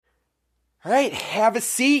All right, have a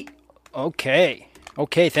seat. Okay,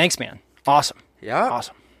 thanks, man. Awesome. Yeah.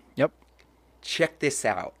 Awesome. Yep. Check this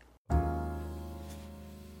out.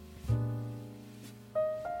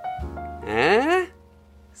 Huh?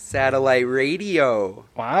 Satellite radio.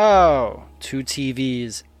 Wow. 2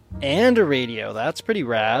 TVs and a radio. That's pretty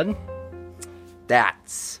rad.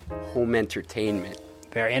 That's home entertainment.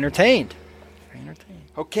 Very entertained.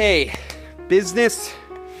 Okay, business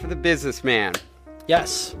for the businessman.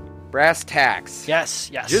 Yes. Brass tacks. Yes.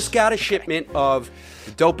 Just got a shipment of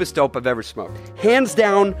the dopest dope I've ever smoked. Hands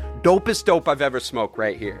down, dopest dope I've ever smoked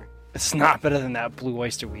right here. It's not better than that Blue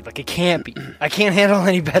Oyster weed. Like, it can't be. I can't handle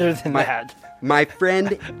any better than that. My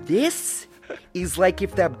friend, this is like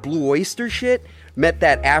if that Blue Oyster shit met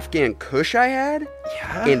that Afghan Kush I had,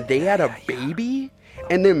 and they had a baby,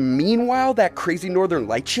 and then meanwhile that crazy Northern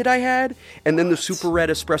Light shit I had, and then the Super Red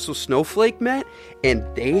Espresso Snowflake met, and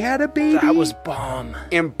they had a baby. That was bomb.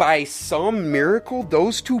 And by some miracle,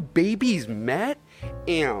 those two babies met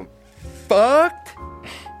and fucked.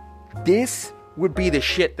 This would be the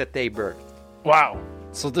shit that they birthed. Wow.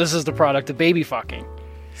 So this is the product of baby fucking.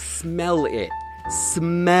 Smell it.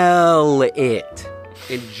 Smell it.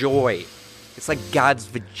 Enjoy. It's like God's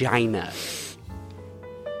vagina.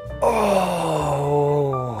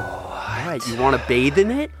 Oh. Alright, you want to bathe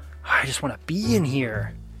in it? I just want to be in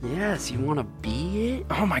here. Yes, you want to be it?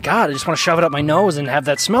 Oh my god, I just want to shove it up my nose and have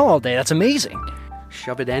that smell all day. That's amazing.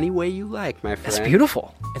 Shove it any way you like, my friend. It's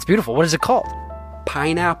beautiful. It's beautiful. What is it called?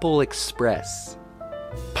 Pineapple Express.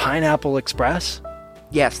 Pineapple Express?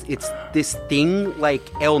 Yes, it's this thing like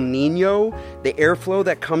El Nino, the airflow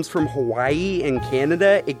that comes from Hawaii and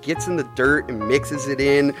Canada. It gets in the dirt and mixes it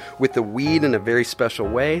in with the weed in a very special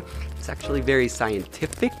way. It's actually very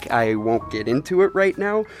scientific. I won't get into it right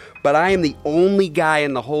now, but I am the only guy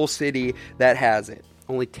in the whole city that has it.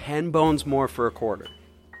 Only 10 bones more for a quarter.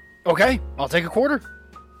 Okay, I'll take a quarter.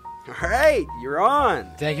 All right, you're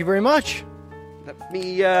on. Thank you very much. Let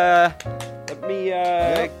me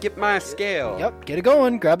get my scale. Yep, get it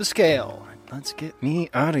going. Grab a scale. Let's get me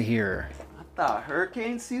out of here. I thought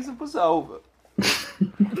hurricane season was over.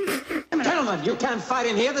 Gentlemen, you can't fight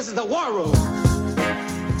in here. This is the war room.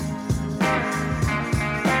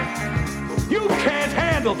 You can't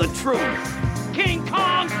handle the truth. King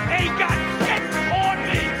Kong ain't got shit on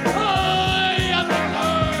me. I am the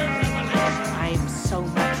third revelation. I'm so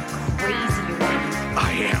much crazier than you.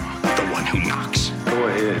 I am the one who knocks. Go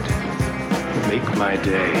ahead. Make my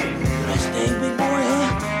day. Nice thing, big boy,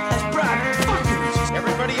 huh? That's Brock.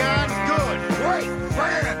 Everybody on? Good. Great.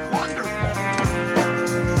 Grand. Wonderful.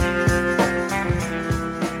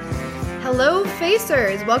 Hello,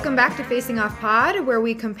 Facers! Welcome back to Facing Off Pod, where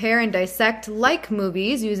we compare and dissect like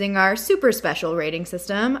movies using our super special rating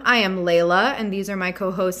system. I am Layla, and these are my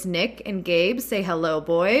co-hosts Nick and Gabe. Say hello,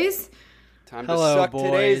 boys. Time Hello, to suck boys.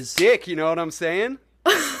 today's dick, you know what I'm saying?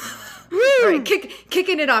 Right,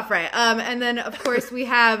 kicking it off right. And then, of course, we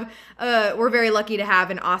have, we're very lucky to have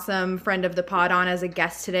an awesome friend of the pod on as a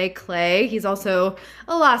guest today, Clay. He's also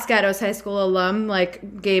a Los Gatos High School alum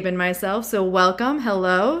like Gabe and myself. So welcome.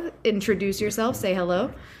 Hello. Introduce yourself. Say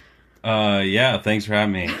hello. Yeah, thanks for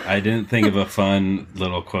having me. I didn't think of a fun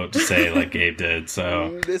little quote to say like Gabe did,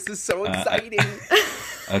 so... This is so exciting.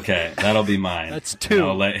 Okay, that'll be mine. That's two.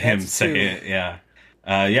 I'll let him say it, yeah.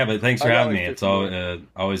 Yeah, but thanks for having me. It's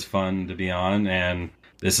always fun to be on, and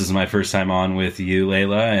this is my first time on with you,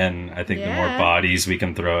 Layla, and I think the more bodies we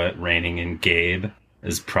can throw at Raining and Gabe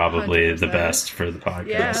is probably 100%. The best for the podcast.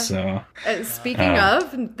 Yeah. So, speaking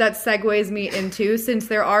of, that segues me into, since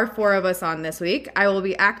there are 4 of us on this week, I will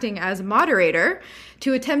be acting as moderator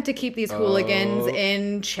to attempt to keep these hooligans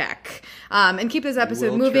in check and keep this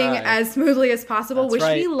episode moving as smoothly as possible. That's wish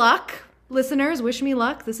right. me luck. Listeners, wish me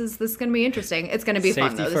luck. This is going to be interesting. It's going to be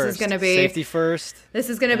fun, though. First. This is going to be Safety first. This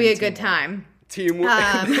is going to be a good time. Teamwork.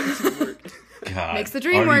 God, makes the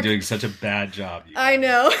dream already work. doing such a bad job. I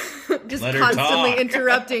know. Just Let her constantly talk.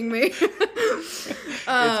 interrupting me. It's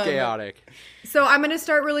chaotic. So I'm going to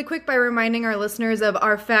start really quick by reminding our listeners of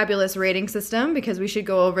our fabulous rating system, because we should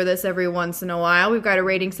go over this every once in a while. We've got a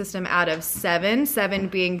rating system out of 7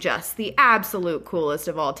 being just the absolute coolest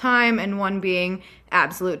of all time, and 1 being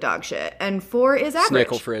absolute dog shit, and 4 is average.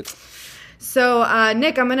 Snickle Fritz. So,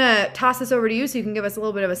 Nick, I'm going to toss this over to you so you can give us a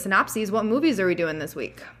little bit of a synopsis. What movies are we doing this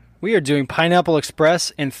week? We are doing Pineapple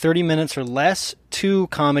Express in 30 minutes or less, 2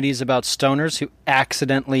 comedies about stoners who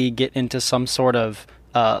accidentally get into some sort of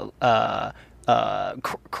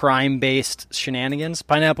crime-based shenanigans.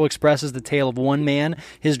 Pineapple Express is the tale of one man,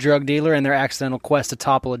 his drug dealer, and their accidental quest to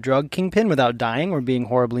topple a drug kingpin without dying or being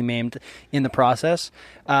horribly maimed in the process.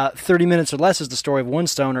 30 Minutes or Less is the story of one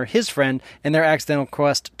stoner, his friend, and their accidental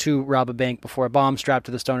quest to rob a bank before a bomb strapped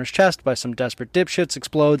to the stoner's chest by some desperate dipshits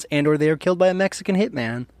explodes and or they are killed by a Mexican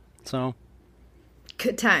hitman. So...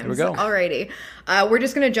 Good times. There we go. Alrighty. We're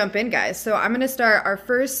just going to jump in, guys. So I'm going to start. Our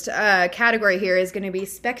first category here is going to be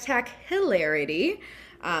spectacularity.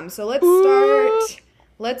 So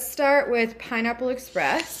let's start with Pineapple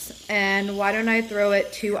Express. And why don't I throw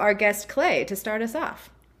it to our guest Clay to start us off?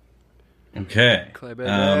 Okay.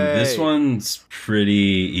 This one's pretty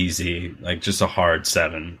easy, like just a hard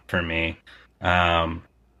 7 for me.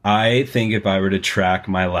 I think if I were to track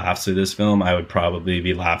my laughs through this film, I would probably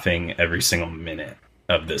be laughing every single minute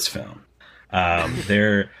of this film.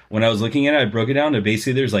 When I was looking at it, I broke it down to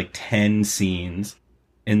basically there's like 10 scenes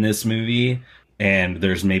in this movie, and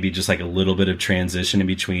there's maybe just like a little bit of transition in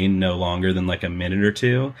between, no longer than like a minute or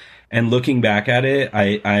two. And looking back at it,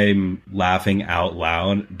 I'm laughing out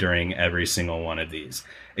loud during every single one of these,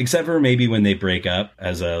 except for maybe when they break up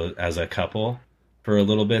as a couple for a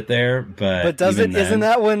little bit there. But isn't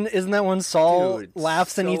that when Saul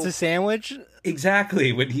laughs and eats a sandwich?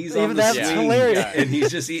 Exactly, when he's on the that's swing hilarious. and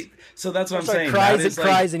he's just so that's what I'm saying.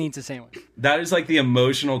 Cries and eats a sandwich. That is like the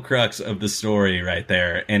emotional crux of the story right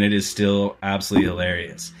there, and it is still absolutely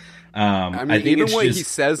hilarious. I think even what he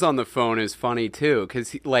says on the phone is funny too,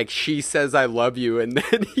 because like she says "I love you," and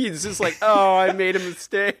then he's just like, "Oh, I made a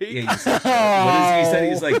mistake." Yeah, what does he say?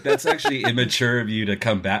 He's like, "That's actually immature of you to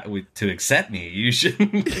come back to accept me. You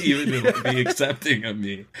shouldn't even be accepting of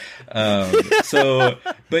me."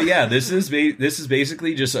 But yeah, this is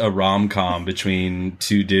basically just a rom-com between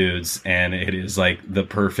two dudes, and it is like the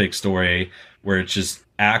perfect story where it's just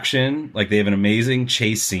action. Like they have an amazing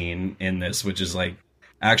chase scene in this, which is like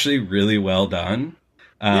actually really well done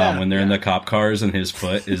when they're in the cop cars and his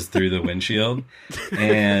foot is through the windshield.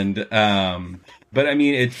 And but I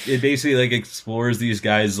mean it basically like explores these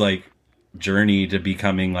guys like journey to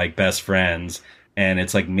becoming like best friends, and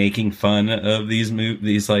it's like making fun of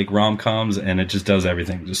these like rom-coms, and it just does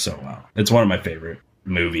everything just so well. It's one of my favorite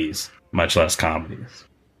movies, much less comedies.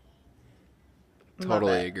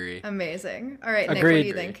 Totally agree. Amazing. All right, Nick, Agreed. what do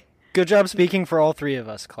you think? Good job speaking for all three of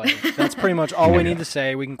us, Clay. That's pretty much all we need to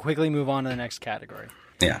say. We can quickly move on to the next category.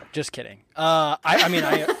 Yeah. Just kidding. I mean,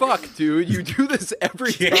 fuck, dude, you do this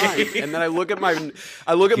every time. And then I look at my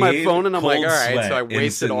phone and I'm like, all right, so I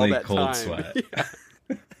wasted all that time. Sweat.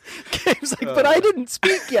 Yeah. Gabe's like, but I didn't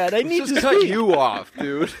speak yet. I need to cut speak. you off,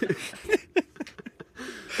 dude.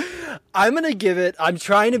 I'm gonna give it. I'm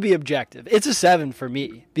trying to be objective. It's a 7 for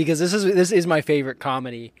me because this is my favorite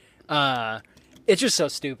comedy. It's just so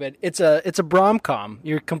stupid. It's a brom-com.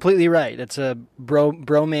 You're completely right. It's a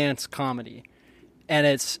bromance comedy, and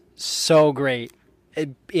it's so great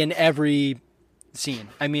in every scene.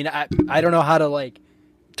 I mean, I don't know how to like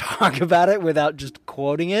talk about it without just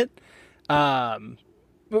quoting it. I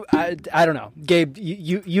don't know. Gabe,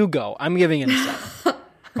 you go. I'm giving it a 7.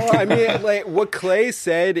 Well, I mean, like what Clay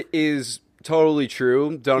said is totally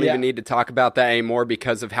true. Don't even need to talk about that anymore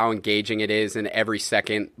because of how engaging it is in every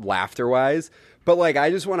second laughter-wise. But, like, I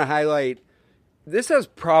just want to highlight, this has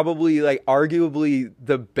probably, like, arguably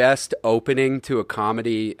the best opening to a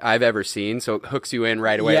comedy I've ever seen. So it hooks you in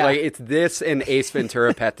right away. Yeah. Like, it's this and Ace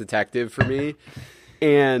Ventura Pet Detective for me.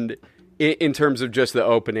 And in terms of just the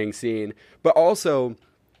opening scene. But also,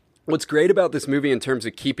 what's great about this movie in terms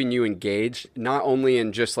of keeping you engaged, not only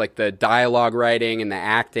in just, like, the dialogue writing and the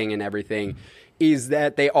acting and everything, is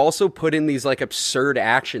that they also put in these like absurd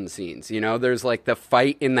action scenes. You know, there's like the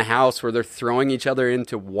fight in the house where they're throwing each other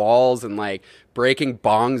into walls and like breaking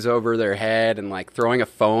bongs over their head and like throwing a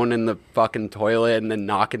phone in the fucking toilet and then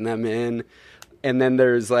knocking them in. And then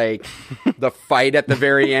there's like the fight at the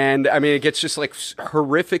very end. I mean, it gets just like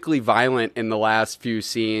horrifically violent in the last few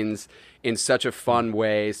scenes in such a fun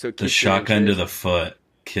way. So the shotgun to the foot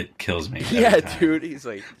kills me. Yeah, dude. He's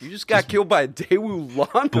like, you just got killed by a Daewoo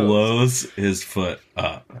Lano. Blows his foot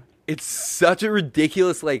up. It's such a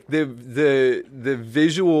ridiculous, like the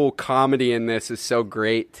visual comedy in this is so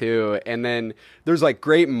great too. And then there's like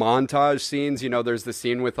great montage scenes. You know, there's the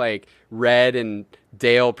scene with like Red and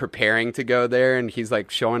Dale preparing to go there, and he's like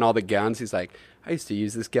showing all the guns. He's like, I used to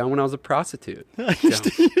use this gun when I was a prostitute. I used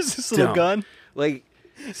to use this little gun. Like,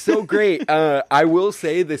 so great. I will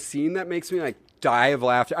say the scene that makes me like die of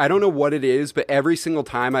laughter, I don't know what it is, but every single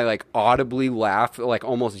time I like audibly laugh, like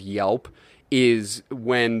almost yelp, is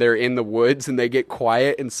when they're in the woods and they get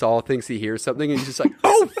quiet and Saul thinks he hears something and he's just like,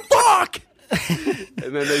 oh fuck,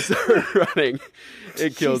 and then they start running.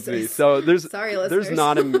 It kills me. Jesus. So there's Sorry,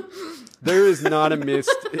 not a there is not a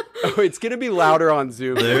missed. Oh, it's gonna be louder on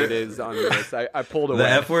Zoom than it is on this. I pulled away. The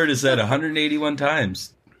F word is said 181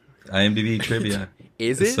 times. IMDb trivia.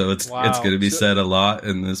 Is it? So it's going to be said a lot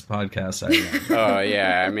in this podcast. Oh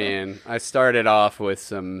yeah, I mean, I started off with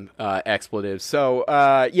some expletives. So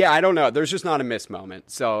yeah, I don't know. There's just not a missed moment.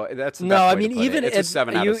 So that's the best way to put even it's a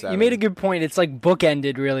 7 out of 7. You made a good point. It's like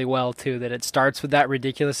bookended really well too. That it starts with that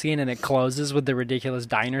ridiculous scene and it closes with the ridiculous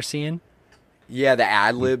diner scene. Yeah, the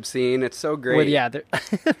ad lib scene. It's so great. Well, yeah.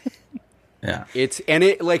 Yeah.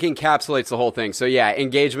 It like encapsulates the whole thing. So yeah,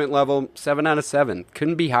 engagement level 7 out of 7.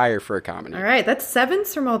 Couldn't be higher for a comedy. All right, that's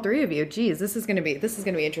 7s from all three of you. Jeez, this is gonna be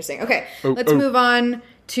interesting. Okay, let's move on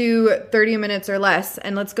to 30 minutes or less,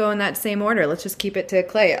 and let's go in that same order. Let's just keep it to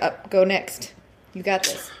Clay. Go next. You got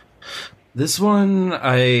this. This one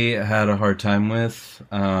I had a hard time with.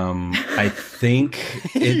 I think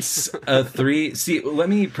it's a 3. See, let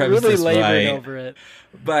me preface Really this laboring over it.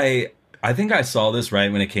 I think I saw this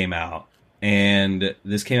right when it came out. And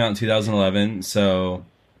this came out in 2011, so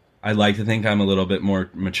I like to think I'm a little bit more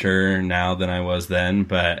mature now than I was then.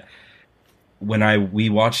 But when we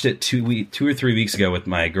watched it 2 or 3 weeks ago with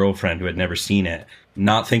my girlfriend who had never seen it,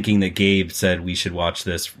 not thinking that Gabe said we should watch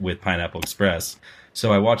this with Pineapple Express.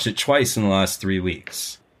 So I watched it twice in the last 3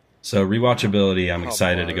 weeks. So rewatchability, I'm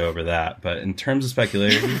excited to go over that. But in terms of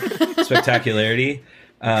spectacularity,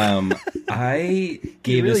 I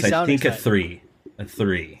gave really this, I think, excited. a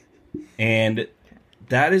 3. And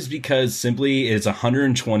that is because simply it's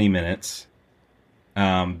 120 minutes.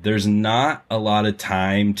 There's not a lot of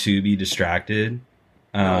time to be distracted.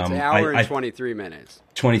 No, it's an hour and 23 minutes.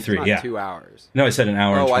 23, it's not yeah. 2 hours. No, I said an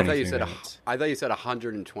hour and 23 I thought you said minutes. I thought you said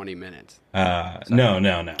 120 minutes.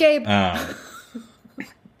 No. Gabe.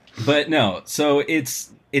 But no, so it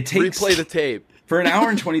takes... Replay the tape. For an hour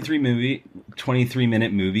and 23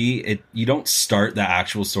 minute movie, you don't start the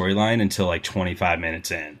actual storyline until like 25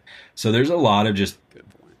 minutes in. So there's a lot of just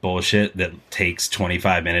bullshit that takes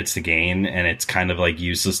 25 minutes to gain, and it's kind of like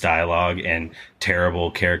useless dialogue and terrible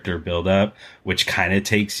character buildup, which kind of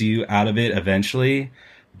takes you out of it eventually.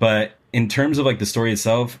 But in terms of like the story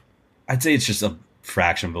itself, I'd say it's just a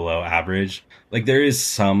fraction below average. Like there is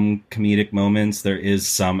some comedic moments, there is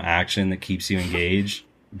some action that keeps you engaged.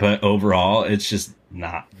 But overall, it's just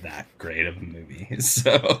not that great of a movie.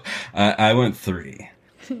 So I went 3.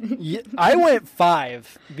 I went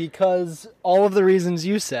 5 because all of the reasons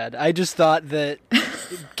you said. I just thought that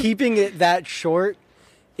keeping it that short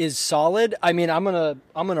is solid. I mean, I'm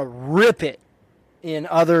gonna rip it in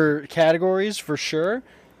other categories for sure.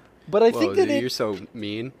 But I think that you're so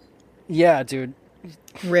mean. Yeah, dude.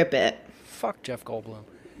 Rip it. Fuck Jeff Goldblum.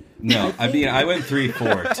 No, I mean, I went 3,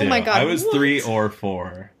 4 too. Oh my God, I was what? 3 or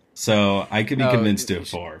 4. So I could be convinced to a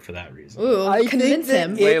 4 for that reason. Ooh, I convince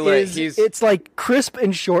think him. that it's like crisp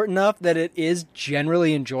and short enough that it is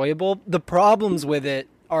generally enjoyable. The problems with it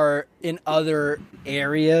are in other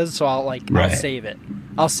areas, so I'll save it.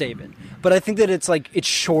 But I think that it's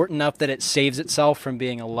short enough that it saves itself from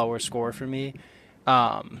being a lower score for me.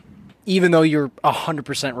 Even though you're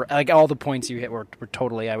 100% like all the points you hit were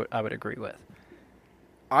totally I would agree with.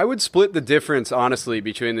 I would split the difference, honestly,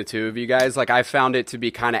 between the two of you guys. Like, I found it to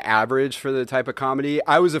be kind of average for the type of comedy.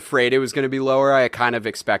 I was afraid it was going to be lower. I kind of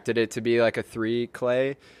expected it to be like a 3,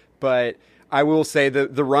 Clay. But I will say the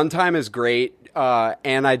runtime is great.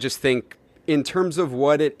 And I just think in terms of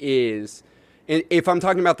what it is, if I'm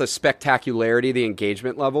talking about the spectacularity, the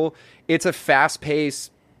engagement level, it's a fast-paced,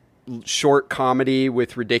 short comedy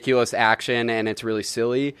with ridiculous action, and it's really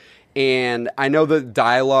silly. And I know the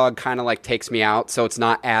dialogue kind of like takes me out, so it's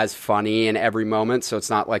not as funny in every moment, so it's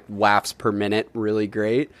not like laughs per minute really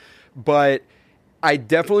great. But I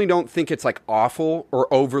definitely don't think it's like awful or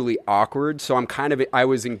overly awkward, so I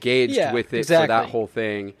was engaged with it for that whole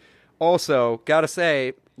thing. Also, gotta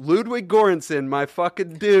say, Ludwig Göransson, my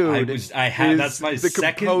fucking dude, that's my the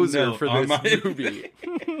second composer note for on this my movie.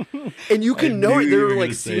 And you can know it. There were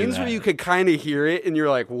like scenes where you could kind of hear it, and you're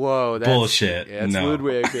like, "Whoa, that's bullshit." Yeah, it's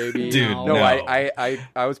Ludwig, baby. Dude, no. I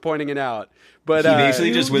was pointing it out, but he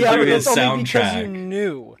basically just went through his soundtrack. Because you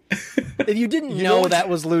knew. If you didn't know that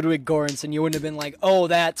was Ludwig Göransson, you wouldn't have been like, "Oh,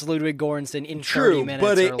 that's Ludwig Göransson in 30 minutes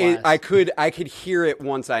but or less." I could hear it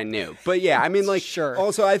once I knew. But yeah, I mean, like, sure.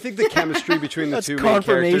 Also, I think the chemistry between the that's two main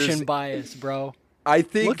confirmation characters, bias, bro. I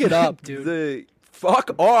think look it up, dude.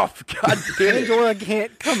 Fuck off, God damn it. Pandora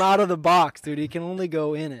can't come out of the box, dude. He can only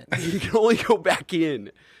go in it. You can only go back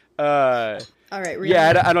in. All right. Really?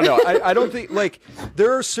 Yeah, I don't know. I don't think, like,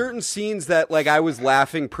 there are certain scenes that, like, I was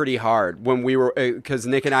laughing pretty hard when we were, because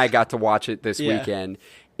Nick and I got to watch it this weekend.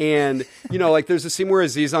 And, you know, like there's a scene where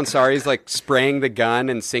Aziz Ansari is like spraying the gun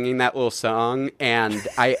and singing that little song. And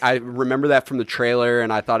I remember that from the trailer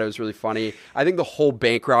and I thought it was really funny. I think the whole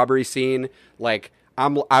bank robbery scene, like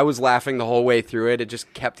I was laughing the whole way through it. It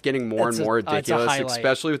just kept getting more and more ridiculous,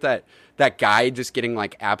 especially with that guy just getting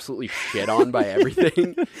like absolutely shit on by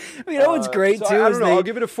everything. You know what's great too? I don't know. I'll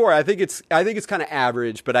give it a 4. I think it's kind of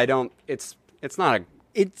average, but I don't. It's not a.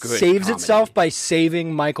 It good saves comedy. itself by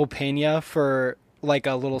saving Michael Pena for like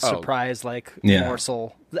a little surprise,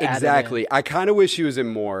 morsel. Exactly. I kind of wish he was in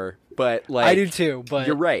more, but like I do too. But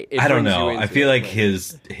you're right. I don't know. I feel like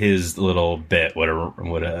his little bit would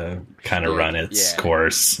have kind of run its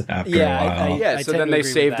course after a while. So then they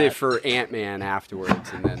saved it for Ant-Man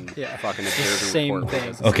afterwards, and then fucking same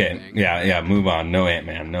thing. Okay, yeah. Move on. No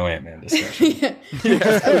Ant-Man discussion.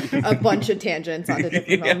 A bunch of tangents onto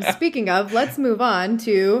different films. Speaking of, let's move on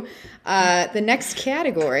to the next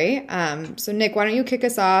category. So Nick, why don't you kick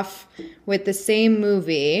us off with the same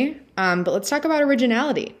movie, but let's talk about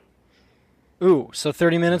originality. Ooh, so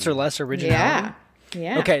 30 minutes or less originality?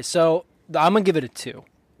 Yeah. Okay, so I'm going to give it a 2.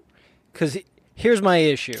 Because here's my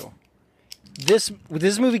issue. This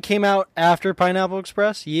movie came out after Pineapple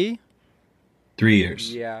Express, 3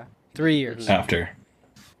 years. Yeah. 3 years. After.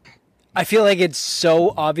 I feel like it's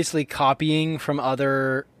so obviously copying from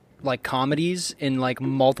other like comedies in like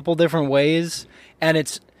multiple different ways, and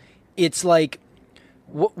it's like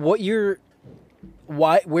where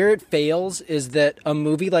it fails is that a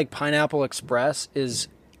movie like Pineapple Express is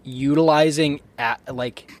utilizing I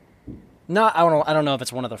don't know if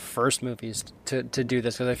it's one of the first movies to do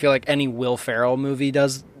this, because I feel like any Will Ferrell movie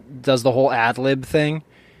does the whole ad lib thing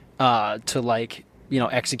to like, you know,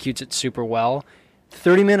 executes it super well.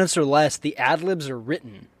 30 minutes or less, the ad libs are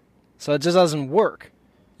written, so it just doesn't work.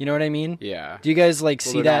 You know what I mean? Yeah. Do you guys like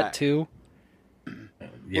see that too?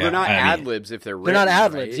 Yeah, they're not ad libs if they're written. They're not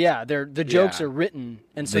ad libs. Right? Yeah, the jokes are written,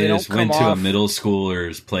 and so they don't just come went off. to a middle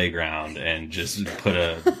schooler's playground and just put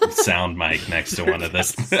a sound mic next to one of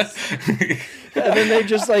this. And then they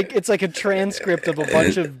just like, it's like a transcript of a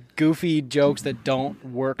bunch of goofy jokes that don't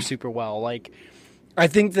work super well. Like, I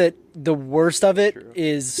think that the worst of it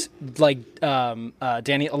is like a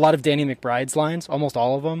lot of Danny McBride's lines, almost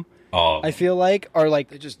all of them. I feel like are like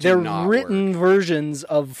they're written versions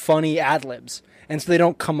of funny ad libs, and so they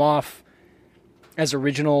don't come off as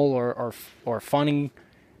original or funny.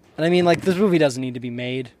 And I mean, like, this movie doesn't need to be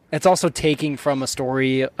made. It's also taking from a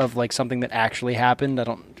story of like something that actually happened. I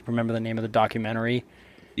don't remember the name of the documentary.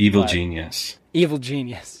 Evil Genius. Evil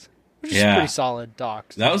Genius, which is a pretty solid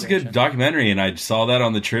doc. That was a good documentary, and I saw that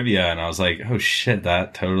on the trivia, and I was like, oh shit,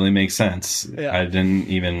 that totally makes sense. Yeah. I didn't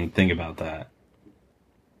even think about that.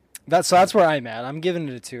 That's where I'm at. I'm giving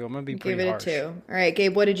it a 2. I'm gonna be pretty Give it harsh. a 2. All right,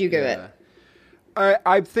 Gabe, what did you give it?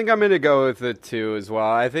 I think I'm going to go with a 2 as well.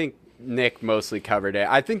 I think Nick mostly covered it.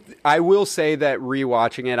 I think I will say that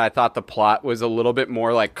rewatching it, I thought the plot was a little bit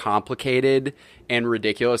more like complicated and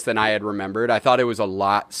ridiculous than I had remembered. I thought it was a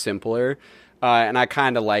lot simpler, and I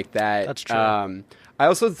kind of like that. That's true. I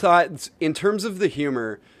also thought, in terms of the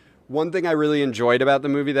humor, one thing I really enjoyed about the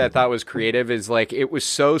movie that I thought was creative is like it was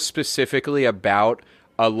so specifically about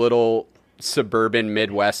a little suburban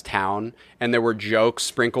Midwest town, and there were jokes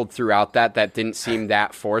sprinkled throughout that didn't seem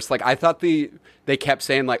that forced. Like, I thought they kept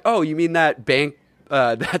saying like, oh, you mean that bank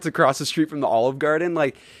that's across the street from the Olive Garden?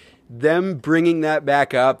 Like, them bringing that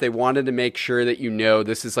back up, they wanted to make sure that, you know,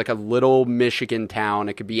 this is like a little Michigan town.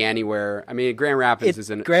 It could be anywhere. I mean, Grand Rapids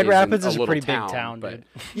is a pretty big town, but dude.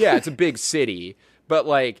 yeah, it's a big city, but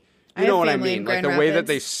like, you know what I mean? Like, the way that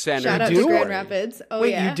they center. Shout out to Grand Rapids. Oh,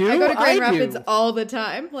 Wait, yeah. you do? I go to Grand I do. Rapids all the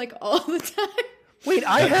time. Like, all the time. Wait,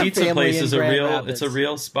 I have pizza family place in is Grand a real. Rapids. It's a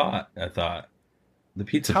real spot. I thought the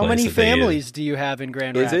pizza. How place many that they families do you have in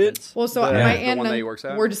Grand Is Rapids? it? Well, so The- my the aunt one that he and works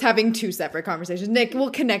at? we're just having 2 separate conversations. Nick, we'll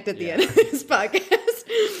connect at the end of this podcast.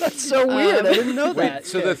 That's so weird. I didn't know that. Wait,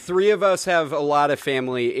 so the three of us have a lot of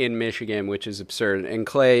family in Michigan, which is absurd. And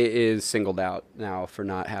Clay is singled out now for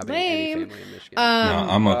not having any Lame. family in Michigan. No,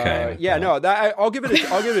 I'm okay. with Yeah, that. no, I'll give it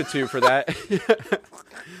a 2 for that.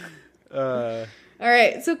 All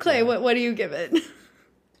right. So, Clay, what do you give it?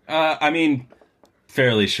 I mean,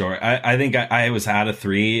 fairly short. I think I was at a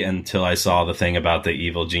 3 until I saw the thing about the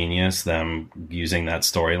evil genius, them using that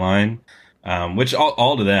storyline, which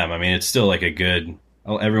all to them. I mean, it's still like a good.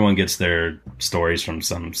 Everyone gets their stories from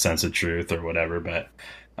some sense of truth or whatever, but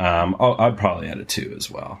I'd probably add a 2 as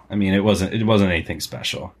well. I mean, it wasn't anything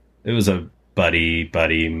special. It was a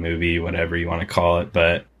buddy movie, whatever you want to call it,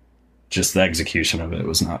 but just the execution of it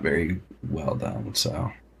was not very well done.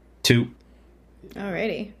 So 2.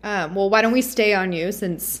 Alrighty. Well, why don't we stay on you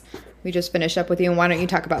since we just finished up with you, and why don't you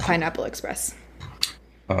talk about Pineapple Express?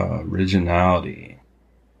 Originality.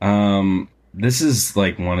 This is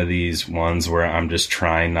like one of these ones where I'm just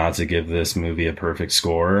trying not to give this movie a perfect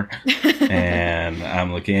score. And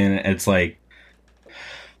I'm looking, it's like,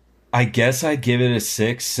 I guess I'd give it a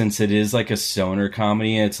 6 since it is like a stoner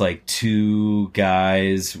comedy. It's like two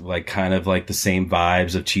guys, like kind of like the same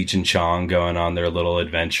vibes of Cheech and Chong going on their little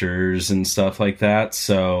adventures and stuff like that.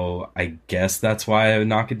 So I guess that's why I would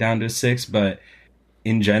knock it down to a 6. But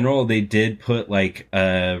in general, they did put like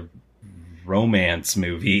a romance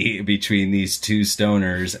movie between these two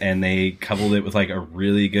stoners, and they coupled it with like a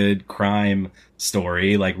really good crime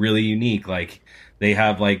story, like really unique. Like they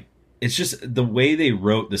have like, it's just the way they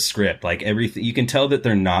wrote the script, like everything, you can tell that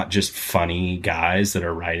they're not just funny guys that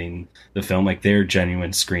are writing the film, like they're genuine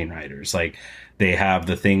screenwriters. Like they have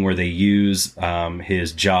the thing where they use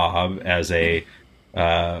his job as a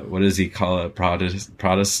what does he call it,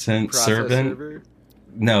 Protestant servant server?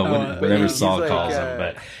 No, whatever he's Saul like, calls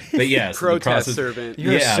him, but yes, protest servant.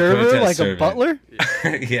 You're a server, protest like servant. a butler?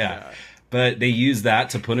 Yeah. But they use that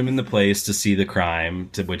to put him in the place to see the crime,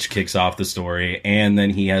 to which kicks off the story, and then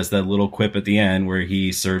he has that little quip at the end where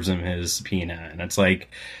he serves him his peanut, and it's like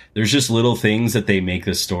there's just little things that they make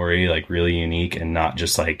this story like really unique and not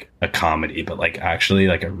just like a comedy, but like actually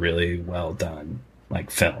like a really well done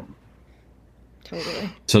like film.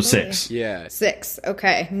 Totally. So 6. Yeah. 6.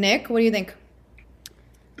 Okay. Nick, what do you think?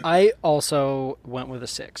 I also went with a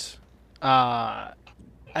 6.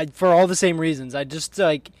 For all the same reasons. I just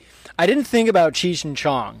like, I didn't think about Cheech and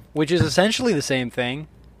Chong, which is essentially the same thing.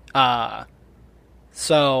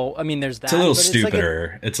 So I mean, there's that. It's a little but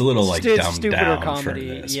stupider. It's a little like it's dumbed stupider down comedy,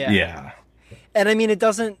 for this. yeah. Yeah. And I mean, it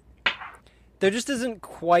doesn't. There just isn't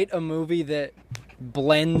quite a movie that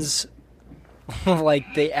blends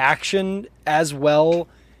like the action as well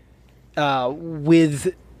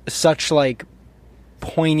with such like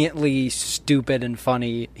poignantly stupid and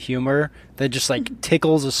funny humor that just like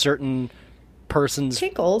tickles a certain person's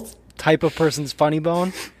type of person's funny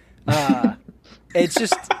bone. It's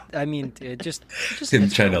just, I mean, it just him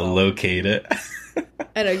trying to locate it.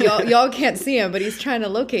 I know y'all can't see him, but he's trying to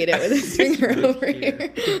locate it with his finger over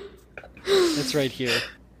here. It's right here.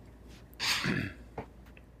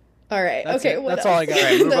 All right. That's okay. it. What That's else? all I got.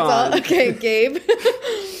 Right, move That's on. all. Okay, Gabe.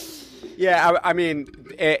 Yeah, I mean,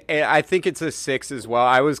 I think it's a 6 as well.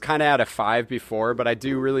 I was kind of at a 5 before, but I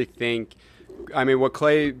do really think, I mean, what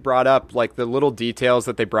Clay brought up, like the little details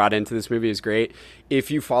that they brought into this movie is great.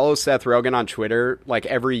 If you follow Seth Rogen on Twitter, like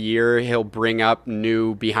every year he'll bring up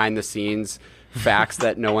new behind-the-scenes facts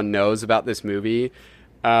that no one knows about this movie.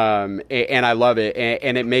 And I love it.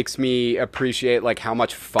 And it makes me appreciate like how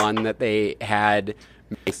much fun that they had.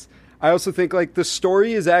 I also think like the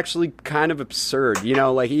story is actually kind of absurd, you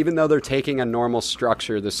know, like even though they're taking a normal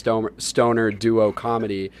structure, the stoner duo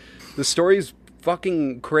comedy, the story's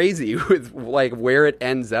fucking crazy with like where it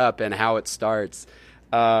ends up and how it starts.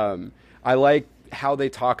 I like how they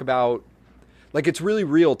talk about, like it's really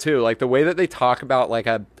real too, like the way that they talk about like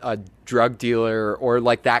a drug dealer or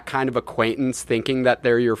like that kind of acquaintance thinking that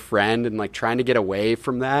they're your friend and like trying to get away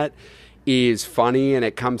from that is funny, and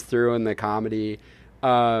it comes through in the comedy.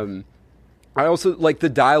 I also like the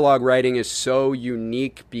dialogue writing is so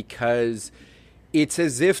unique because it's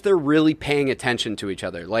as if they're really paying attention to each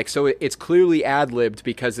other. Like, so it's clearly ad-libbed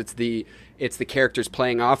because it's the characters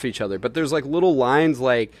playing off each other. But there's like little lines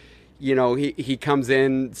like, you know, he comes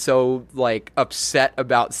in so like upset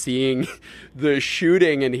about seeing the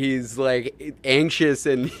shooting, and he's like anxious,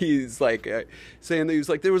 and he's like saying that he was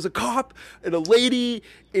like, there was a cop and a lady,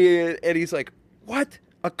 and he's like, what?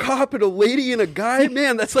 A cop and a lady and a guy?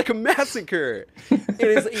 Man, that's like a massacre.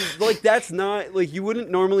 It's like, that's not, like, you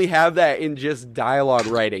wouldn't normally have that in just dialogue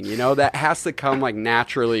writing, you know? That has to come, like,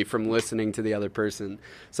 naturally from listening to the other person.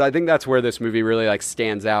 So I think that's where this movie really, like,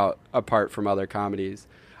 stands out apart from other comedies.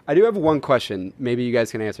 I do have one question. Maybe you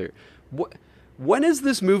guys can answer. When is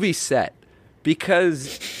this movie set?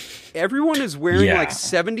 Because everyone is wearing, like,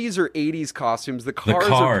 70s or 80s costumes. The cars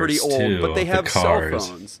are pretty old, too. but they have cell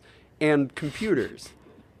phones and computers.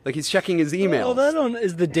 Like, he's checking his emails. Oh, that one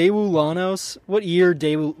is the Daewoo Lanos. What year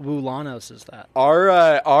Daewoo Lanos is that?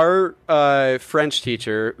 Our French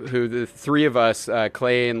teacher, who the three of us,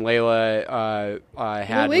 Clay and Layla,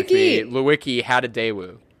 had with me, Lewicki, had a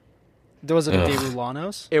Daewoo. Was it a Daewoo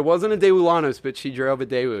Lanos? It wasn't a Daewoo Lanos, but she drove a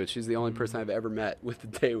Daewoo. She's the only person I've ever met with a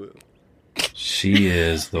Daewoo. She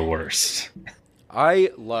is the worst. I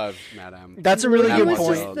loved Madame. That's a really She good was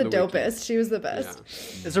point. just the dopest. She was the best.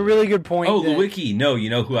 It's a really good point. Oh, that- Lewicki. No, you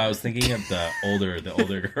know who I was thinking of? The older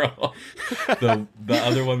girl. the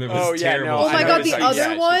other one that was Oh, yeah, terrible. no, Oh I my know god, what the you're other saying.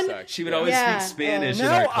 Yeah, she one? sucked. She would always Yeah. speak Spanish in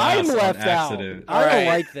Now our class I'm on left out. accident. I don't Right.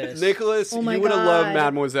 like this. Nicholas, Oh my you would have loved God.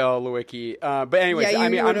 Mademoiselle Lewicki. But anyways, Yeah, you I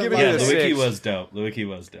mean, I'm would've giving Yeah, it a loved Lewicki 6. was dope. Lewicki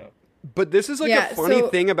was dope. But this is like Yeah, a funny so-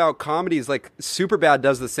 thing about comedies. Like Superbad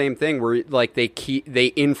does the same thing, where like they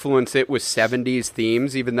influence it with 70s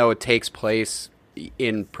themes, even though it takes place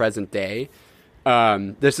in present day.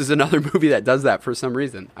 This is another movie that does that for some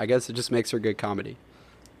reason. I guess it just makes her good comedy.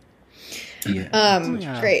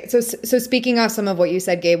 Yeah. Great. So speaking of some of what you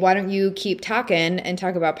said, Gabe, why don't you keep talking and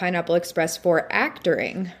talk about Pineapple Express for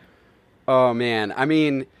acting? Oh man, I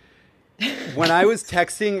mean, when I was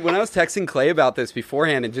texting Clay about this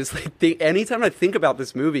beforehand, and just like anytime I think about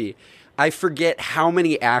this movie, I forget how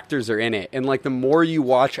many actors are in it. And like the more you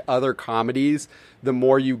watch other comedies, the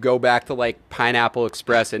more you go back to like Pineapple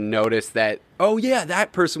Express and notice that, oh yeah,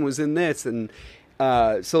 that person was in this. And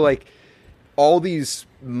so like all these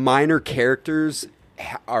minor characters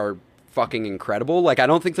are fucking incredible. Like I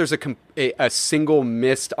don't think there's a single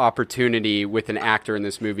missed opportunity with an actor in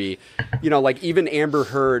this movie. You know, like even Amber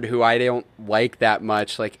Heard, who I don't like that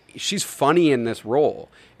much, like she's funny in this role.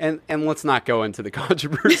 And let's not go into the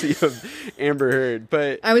controversy of Amber Heard,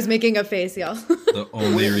 but I was making a face, y'all. The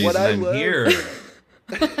only reason I'm here.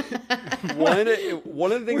 one of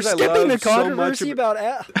the things We're I skipping the love so much controversy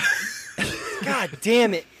about. God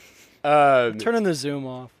damn it! Turning the Zoom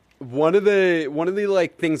off. One of the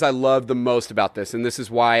like things I love the most about this, and this is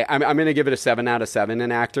why I'm going to give it a 7 out of 7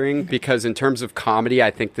 in acting, because in terms of comedy, I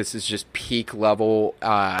think this is just peak level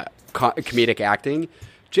comedic acting.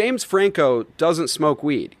 James Franco doesn't smoke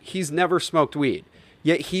weed. He's never smoked weed.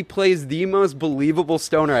 Yet he plays the most believable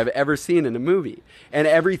stoner I've ever seen in a movie. And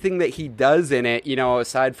everything that he does in it, you know,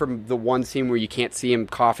 aside from the one scene where you can't see him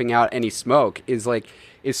coughing out any smoke, is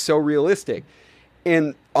so realistic.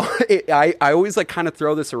 And I always like kind of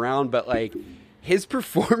throw this around, but like his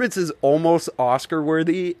performance is almost Oscar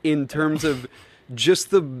worthy in terms of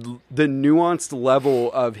just the nuanced level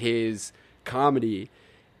of his comedy.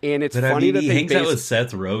 And it's But funny I mean, that he they hangs out with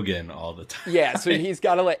Seth Rogen all the time. Yeah, so he's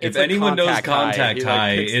got to like. If anyone knows Contact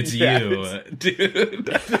High, it's yeah, you, dude.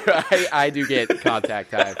 I do get Contact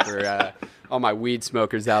High for all my weed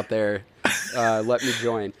smokers out there. Let me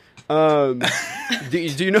join. Do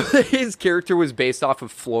you know that his character was based off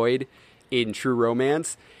of Floyd in True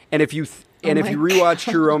Romance? And if you rewatch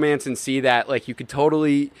True Romance and see that, like, you could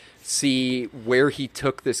totally see where he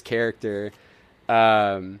took this character.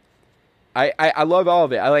 I love all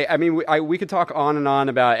of it. We could talk on and on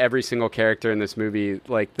about every single character in this movie,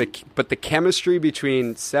 but the chemistry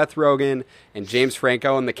between Seth Rogen and James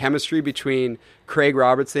Franco, and the chemistry between Craig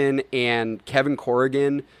Robertson and Kevin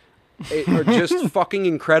Corrigan are just fucking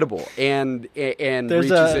incredible, and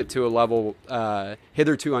reaches it to a level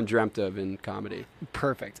hitherto undreamt of in comedy.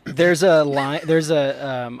 Perfect. There's a line.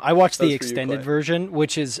 I watched the extended Clay. version,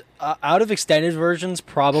 which is out of extended versions,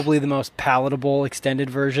 probably the most palatable extended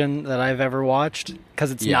version that I've ever watched, because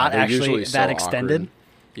it's not they're actually usually that so extended. awkward.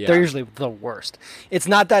 Yeah. They're usually the worst. It's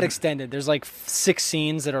not that extended. There's like 6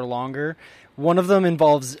 scenes that are longer. One of them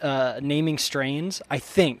involves naming strains, I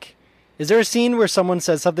think. Is there a scene where someone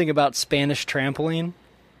says something about Spanish trampoline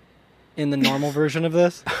in the normal version of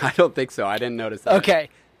this? I don't think so. I didn't notice that. Okay.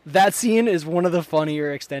 That scene is one of the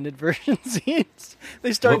funnier extended version scenes.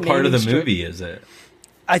 They start What part of naming the movie is it?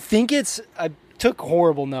 I think I took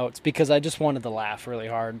horrible notes because I just wanted to laugh really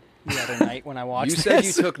hard the other night when I watched You said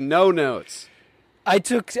this. you took no notes. I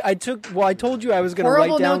took well, I told you I was going to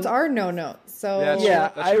Horrible write down notes are no notes. So That's Yeah,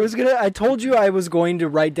 true. I told you I was going to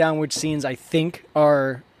write down which scenes I think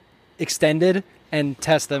are extended and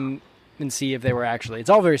test them and see if they were actually. It's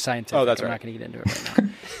all very scientific. Oh, that's I'm right. not going to get into it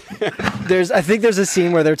right now. I think there's a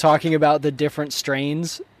scene where they're talking about the different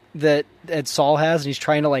strains that Saul has, and he's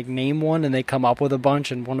trying to like name one, and they come up with a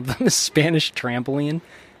bunch, and one of them is Spanish trampoline,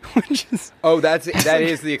 which is that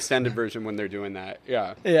is the extended version when they're doing that.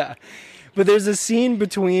 Yeah. yeah. But there's a scene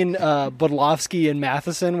between Budlowski and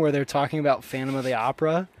Matheson where they're talking about Phantom of the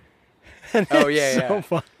Opera. And Oh, it's yeah, so yeah.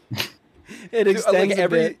 fun. It extends a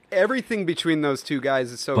bit. everything between those two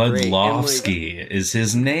guys is so great. And, like, Budlowski is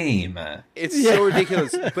his name. it's so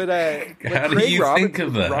ridiculous. But How do you think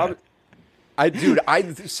of that?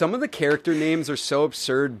 Some of the character names are so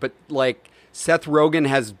absurd, but like Seth Rogen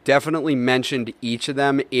has definitely mentioned each of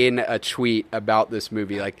them in a tweet about this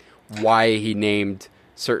movie, like why he named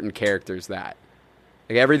certain characters that.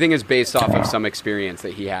 Like everything is based off of some experience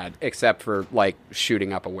that he had, except for like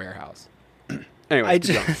shooting up a warehouse. Anyway,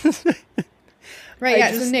 Right.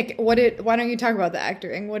 Yeah. So Nick, why don't you talk about the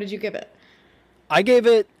acting? What did you give it? I gave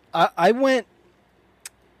it. I'm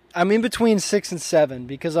in between 6 and 7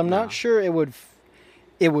 because I'm not sure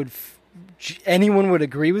anyone would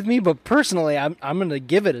agree with me, but personally, I'm going to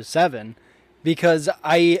give it a 7 because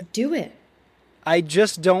do it. I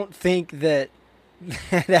just don't think that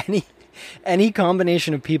any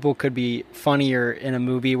combination of people could be funnier in a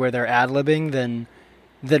movie where they're ad-libbing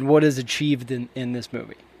than what is achieved in this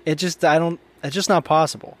movie. It's just not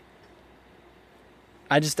possible.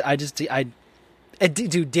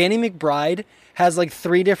 Dude, Danny McBride has like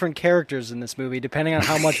 3 different characters in this movie depending on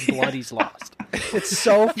how much blood he's lost. It's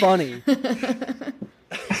so funny.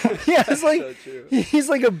 Yeah, it's like so he's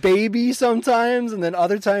like a baby sometimes, and then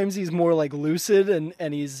other times he's more like lucid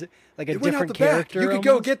and he's like a different character. You could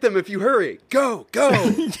go get them if you hurry. Go.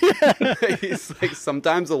 He's like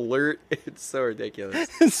sometimes alert. It's so ridiculous.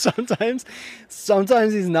 sometimes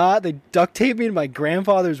he's not. They duct tape me to my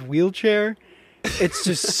grandfather's wheelchair. It's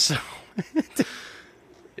just so.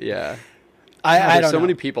 Yeah. I don't know. So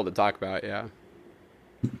many people to talk about. Yeah.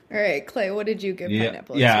 All right, Clay, what did you give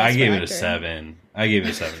Pineapple? Yeah, I gave it a 7. I gave it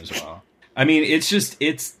a 7 as well. I mean,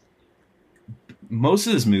 it's most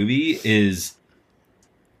of this movie is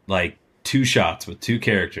like 2 shots with 2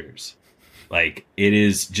 characters. Like it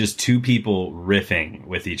is just 2 people riffing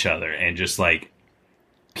with each other and just like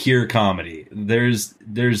pure comedy. There's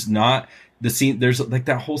not the scene. There's like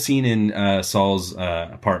that whole scene in Saul's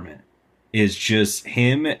apartment is just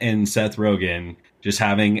him and Seth Rogen just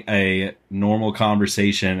having a normal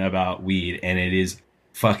conversation about weed, and it is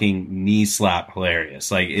fucking knee slap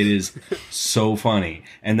hilarious. Like it is so funny,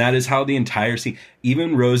 and that is how the entire scene.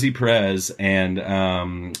 Even Rosie Perez and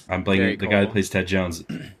I'm blanking the guy that plays Ted Jones.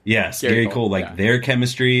 Yes, Gary Cole. Like their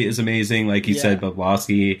chemistry is amazing. Like you said,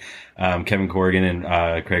 Boblowski, Kevin Corrigan,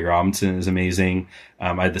 and Craig Robinson is amazing.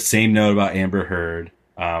 I had the same note about Amber Heard.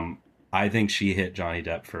 I think she hit Johnny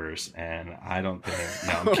Depp first, and I don't think.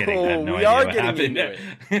 No, I'm kidding. I have no idea what happened.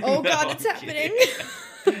 Oh God, it's happening.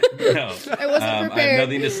 No, I wasn't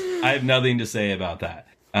prepared. I have nothing to say about that.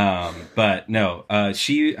 But no,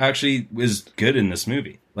 she actually was good in this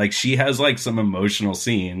movie. Like she has like some emotional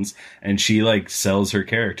scenes, and she like sells her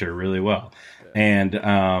character really well. And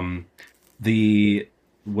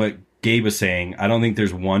what Gabe was saying, I don't think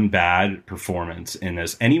there's one bad performance in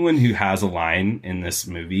this. Anyone who has a line in this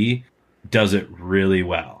movie does it really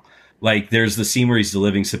well. Like there's the scene where he's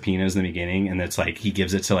delivering subpoenas in the beginning, and it's like he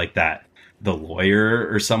gives it to like the lawyer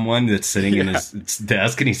or someone that's sitting in his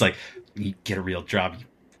desk, and he's like, "You get a real job, you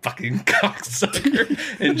fucking cocksucker,"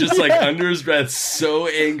 and just like under his breath, so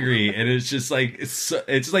angry. And it's just like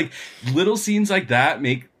it's like little scenes like that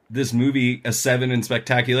make this movie a 7 in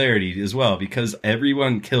spectacularity as well, because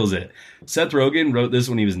everyone kills it. Seth Rogen wrote this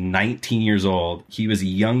when he was 19 years old. He was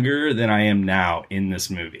younger than I am now in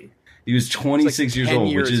this movie. He was 26 years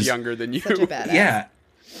old, which is younger than you. Such a badass. Yeah.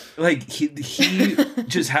 Like he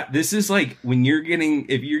just this is like when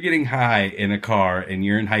if you're getting high in a car and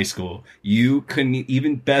you're in high school, you couldn't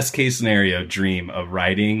even best case scenario dream of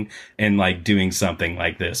writing and like doing something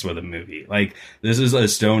like this with a movie. Like this is a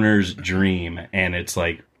stoner's dream, and it's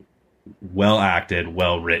like well acted,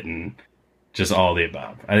 well written, just all the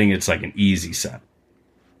above. I think it's like an easy set.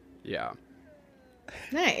 Yeah.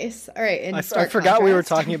 Nice. All right. I forgot we were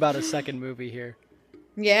talking about a second movie here.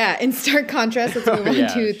 Yeah. In stark contrast, let's move on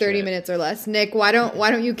to 30 minutes or less. Nick, why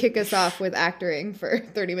don't you kick us off with acting for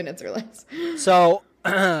 30 minutes or less? So,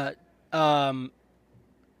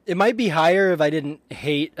 it might be higher if I didn't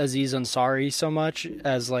hate Aziz Ansari so much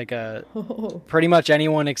as like pretty much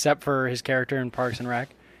anyone except for his character in Parks and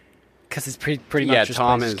Rec, because it's pretty much just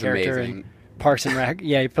Tom plays is his character amazing. in Parks and Rec.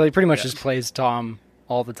 Yeah, he pretty much just plays Tom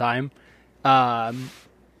all the time.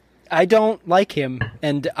 I don't like him,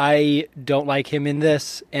 and I don't like him in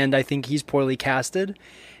this, and I think he's poorly casted,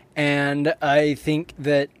 and I think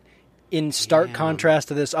that in stark contrast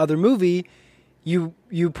to this other movie, you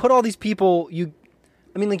put all these people, you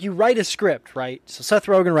write a script, right? So Seth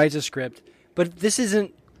Rogen writes a script, but this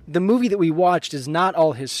isn't, the movie that we watched is not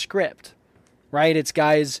all his script, right? It's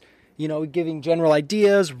guys, giving general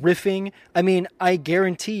ideas, riffing. I mean, I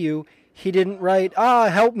guarantee you, he didn't write,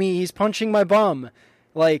 help me, he's punching my bum.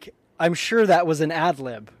 Like, I'm sure that was an ad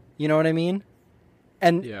lib. You know what I mean?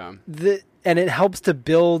 And and it helps to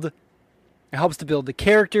build the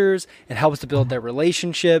characters, it helps to build their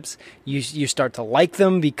relationships. You start to like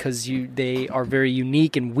them because they are very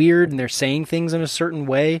unique and weird, and they're saying things in a certain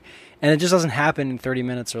way, and it just doesn't happen in 30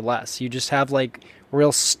 minutes or less. You just have like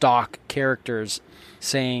real stock characters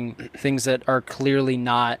saying things that are clearly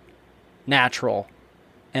not natural,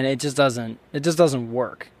 and it just doesn't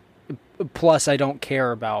work. Plus, I don't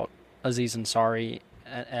care about Aziz Ansari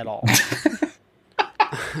at all.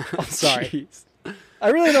 I'm sorry. I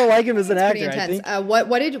really don't like him as an Pretty actor. intense. I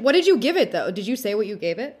think. What did you give it though? Did you say what you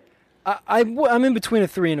gave it? I'm in between a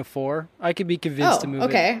 3 and a 4. I could be convinced to move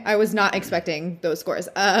okay. it. I was not expecting those scores.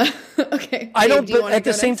 Okay. I don't. Dave, But at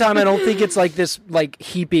the same time, I don't think it's like this like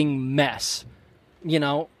heaping mess. You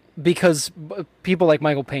know, because people like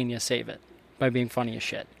Michael Pena save it by being funny as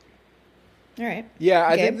shit. All right. Yeah,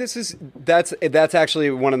 I Gabe? think that's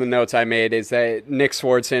actually one of the notes I made is that Nick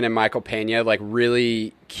Swardson and Michael Pena like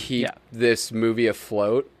really keep this movie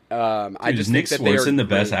afloat. I just Nick think that Swardson the great.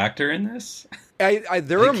 best actor in this? There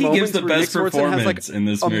are he moments gives the where best Nick Swardson has like performance in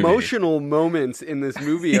this movie. emotional moments in this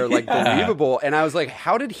movie are like believable, and I was like,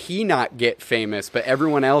 how did he not get famous? But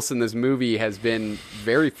everyone else in this movie has been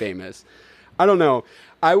very famous. I don't know.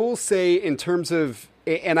 I will say in terms of,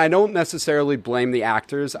 and I don't necessarily blame the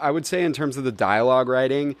actors. I would say in terms of the dialogue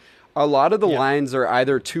writing, a lot of the lines are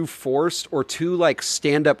either too forced or too like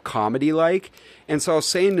stand-up comedy like. And so I was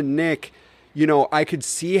saying to Nick, you know, I could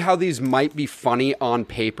see how these might be funny on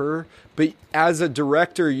paper, but as a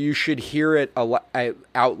director, you should hear it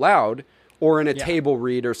out loud or in a table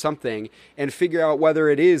read or something and figure out whether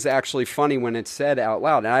it is actually funny when it's said out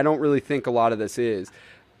loud. And I don't really think a lot of this is.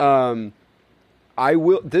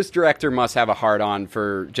 This director must have a hard-on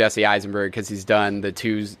for Jesse Eisenberg because he's done the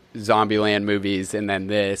 2 Zombieland movies and then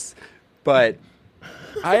this. But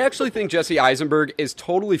I actually think Jesse Eisenberg is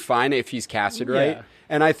totally fine if he's casted right. Yeah.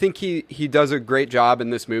 And I think he does a great job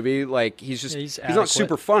in this movie. Like he's not adequate.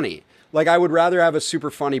 super funny. Like I would rather have a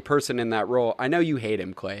super funny person in that role. I know you hate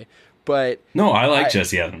him, Clay, but no, I like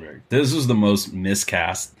Jesse Eisenberg. This was the most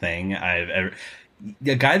miscast thing I've ever.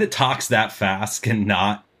 A guy that talks that fast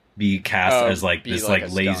cannot be cast as like this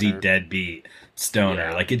like lazy stoner. deadbeat stoner.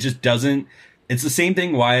 Yeah. Like it just doesn't. It's the same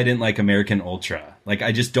thing why I didn't like American Ultra. Like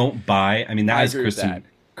I just don't buy. I mean that is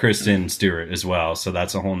Kristen Stewart as well, so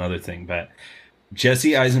that's a whole nother thing. But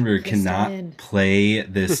Jesse Eisenberg cannot play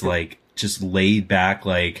this like just laid back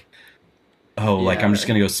like like I'm just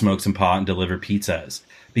gonna go smoke some pot and deliver pizzas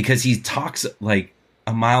because he talks like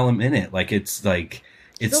a mile a minute. Like it's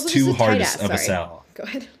too hard of a sell. Go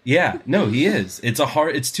ahead. Yeah, no, he is.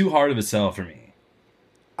 It's too hard of a sell for me.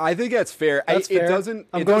 I think that's fair. That's fair. It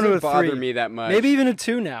doesn't bother 3. me that much. Maybe even a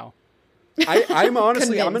 2 now. I'm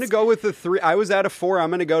honestly, I'm going to Convinced. go with the 3. I was at a 4. I'm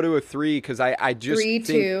going to go to a 3 because I just 3, think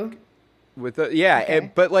 2. with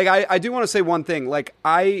the but like I do want to say one thing. Like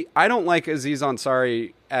I don't like Aziz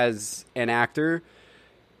Ansari as an actor,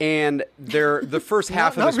 and the first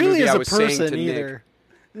half of this really movie as I a was saying person to either. Nick.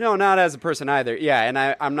 No, not as a person either. Yeah, and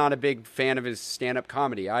I'm not a big fan of his stand-up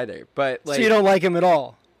comedy either. But like, So you don't like him at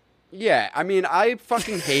all? yeah, I mean, I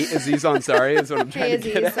fucking hate Aziz Ansari. Is what I'm trying Hey to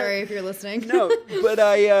get Aziz, at. sorry if you're listening. No, but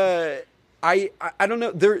I don't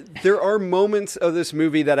know. There are moments of this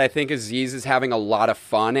movie that I think Aziz is having a lot of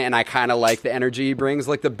fun, and I kind of like the energy he brings.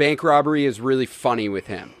 Like the bank robbery is really funny with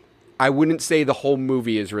him. I wouldn't say the whole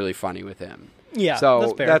movie is really funny with him. Yeah,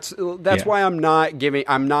 so that's fair. that's why I'm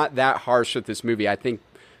not that harsh with this movie. I think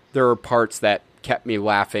there are parts that kept me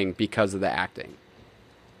laughing because of the acting.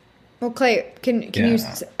 Well, Clay, can you?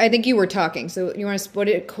 I think you were talking. So you want to?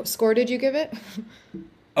 What score did you give it?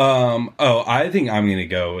 I think I'm gonna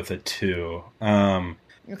go with a 2.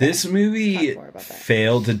 This movie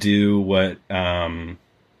failed to do what Pineapple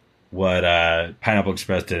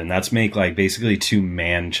Express did, and that's make like basically 2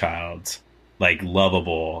 man-childs like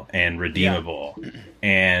lovable and redeemable.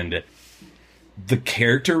 And the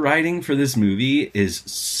character writing for this movie is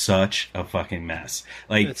such a fucking mess.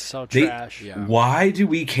 Like it's so trash. Why do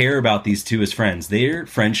we care about these 2 as friends? Their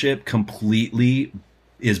friendship completely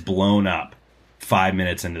is blown up 5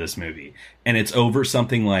 minutes into this movie, and it's over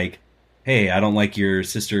something like, hey, I don't like your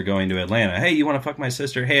sister going to Atlanta. Hey, you want to fuck my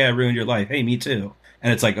sister? Hey, I ruined your life. Hey, me too.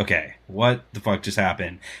 And it's like, okay, what the fuck just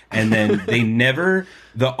happened? And then they never,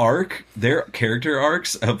 their character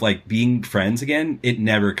arcs of like being friends again, it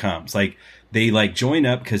never comes. Like they like join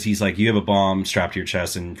up because he's like, you have a bomb strapped to your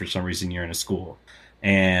chest and for some reason you're in a school.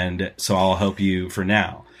 And so I'll help you for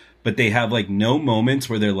now. But they have like no moments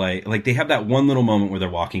where they're like they have that one little moment where they're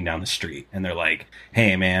walking down the street and they're like,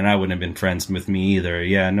 hey man, I wouldn't have been friends with me either.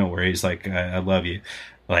 Yeah, no worries. Like, I love you.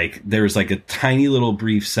 Like there's like a tiny little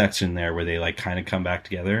brief section there where they like kind of come back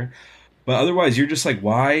together. But otherwise you're just like,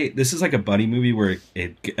 why? This is like a buddy movie where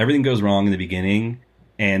everything goes wrong in the beginning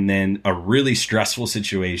and then a really stressful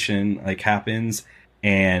situation like happens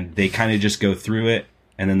and they kind of just go through it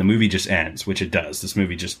and then the movie just ends, which it does. This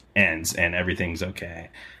movie just ends and everything's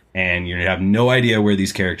okay. And you have no idea where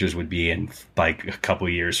these characters would be in like a couple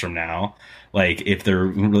years from now. Like if their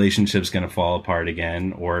relationship's going to fall apart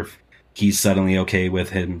again or if he's suddenly okay with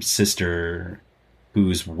his sister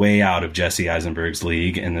who's way out of Jesse Eisenberg's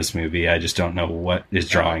league in this movie. I just don't know what is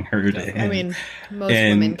drawing her to him. I mean, most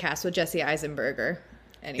women cast with Jesse Eisenberg are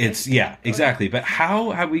anyway. Exactly. But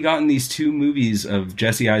how have we gotten these 2 movies of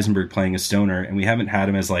Jesse Eisenberg playing a stoner, and we haven't had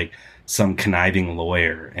him as like some conniving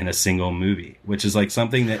lawyer in a single movie, which is like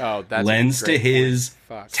something that lends to his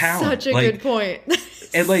talent. Such a good point.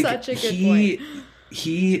 And like Such a good point.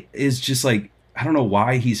 He is just like, I don't know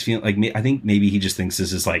why he's feeling like, I think maybe he just thinks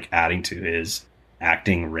this is like adding to his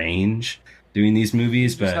acting range doing these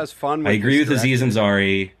movies. But has fun with I agree with this Aziz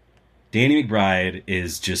Ansari. Danny McBride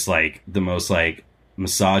is just like the most like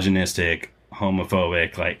misogynistic,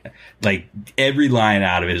 homophobic, like every line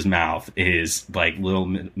out of his mouth is like little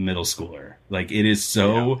middle schooler. Like it is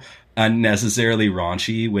so unnecessarily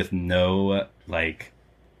raunchy with no like,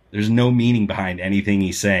 there's no meaning behind anything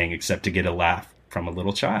he's saying except to get a laugh from a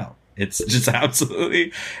little child. It's just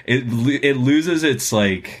absolutely, it loses its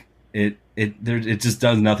like, it just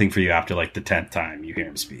does nothing for you after like the 10th time you hear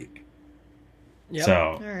him speak. Yep. So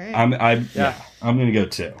all right. I'm gonna go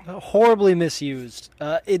 2. Horribly misused.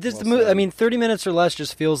 The movie. I mean, 30 minutes or less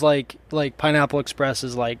just feels like Pineapple Express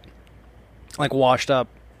is like washed up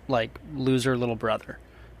like loser little brother.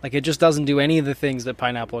 Like it just doesn't do any of the things that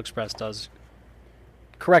Pineapple Express does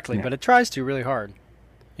correctly, but it tries to really hard.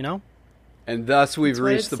 You know. And thus we've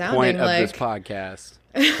reached the point of this podcast.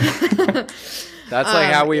 That's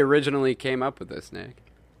like how we originally came up with this, Nick.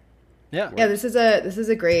 Yeah, this is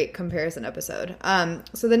a great comparison episode.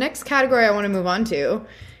 So the next category I want to move on to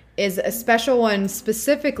is a special one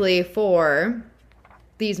specifically for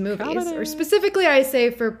these movies, or specifically I say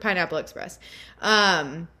for Pineapple Express.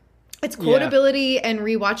 It's quotability and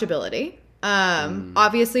rewatchability.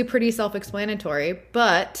 Obviously pretty self-explanatory,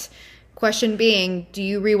 but question being, do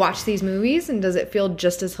you rewatch these movies and does it feel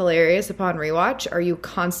just as hilarious upon rewatch? Are you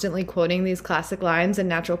constantly quoting these classic lines in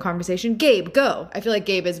natural conversation? Gabe, go. I feel like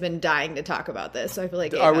Gabe has been dying to talk about this, so I feel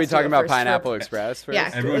like Gabe Are we talking about Pineapple Express first?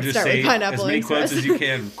 Yeah, everyone let's just start say with Pineapple as many Express. quotes as you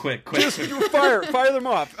can. Quick. Just fire them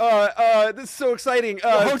off. This is so exciting.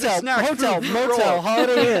 Motel,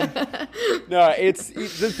 Holiday Inn. No,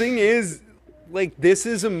 the thing is, like, this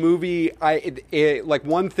is a movie. Like,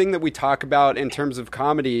 one thing that we talk about in terms of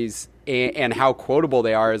comedies and how quotable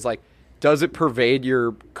they are is like, does it pervade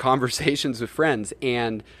your conversations with friends?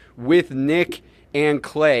 And with Nick and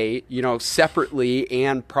Clay, you know, separately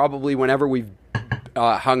and probably whenever we've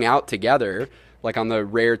hung out together, like on the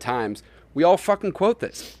rare times, we all fucking quote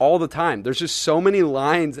this all the time. There's just so many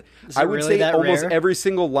lines. I would say almost every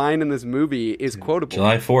single line in this movie is quotable.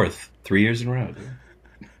 July 4th, 3 years in a row.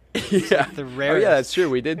 Yeah. The rarest. Oh, yeah, that's true.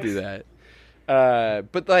 We did do that.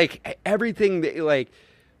 But like everything that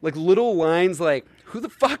like little lines like, who the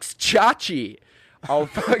fuck's Chachi? I'll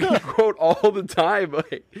fucking quote all the time.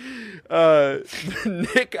 Like,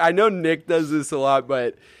 Nick, I know Nick does this a lot,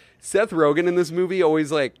 but Seth Rogen in this movie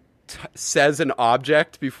always like says an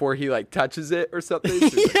object before he like touches it or something.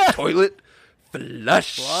 So like, toilet,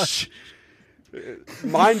 flush.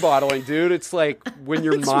 Mind-boggling, dude. It's like when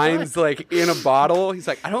your mind's like in a bottle. He's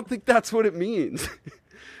like, I don't think that's what it means.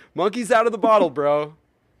 Monkey's out of the bottle, bro.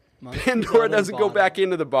 Pandora doesn't go back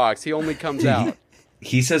into the box. He only comes out.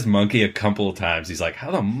 He says monkey a couple of times. He's like,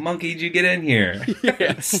 how the monkey did you get in here?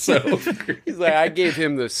 Yeah. So he's like, I gave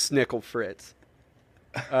him the snickle fritz.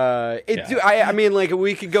 I mean, like,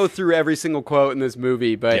 we could go through every single quote in this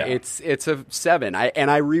movie, but it's a 7. I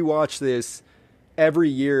rewatch this every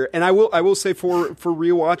year, and I will say for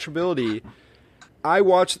rewatchability, I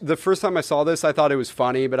watched the first time I saw this, I thought it was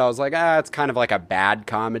funny, but I was like, it's kind of like a bad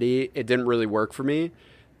comedy. It didn't really work for me.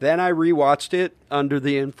 Then I rewatched it under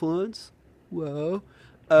the influence. Whoa.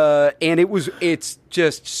 And it was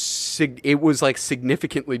like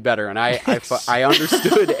significantly better, and I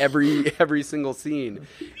understood every single scene.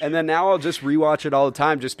 And then now I'll just rewatch it all the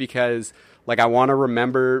time, just because like I want to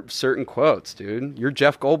remember certain quotes, dude. Your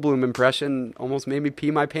Jeff Goldblum impression almost made me pee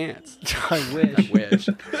my pants. I wish.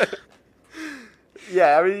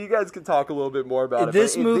 Yeah, I mean, you guys can talk a little bit more about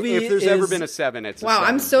this it. movie if there's ever been a 7, it's a 7.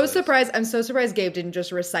 I'm so surprised. I'm so surprised Gabe didn't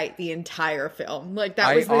just recite the entire film. Like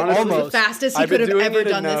that was the fastest he could have ever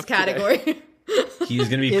done this category. He's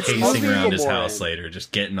gonna be pacing around his house later,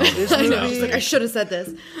 just getting all this I know. out. He's like, I should have said this.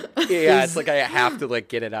 Yeah, it's like I have to like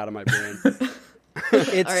get it out of my brain.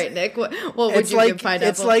 All right, Nick. What would you give Pineapple?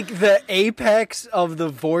 It's like the apex of the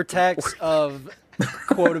vortex of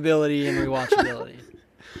quotability and rewatchability.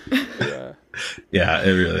 Yeah,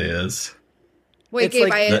 it really is. Wait, It's Gabe,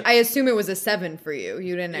 like I assume it was a 7 for you.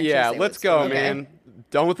 You didn't actually say let's it was- go, okay. man.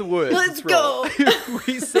 Done with the woods. Let's go.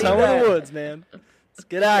 We say Some that. of the woods, man. Let's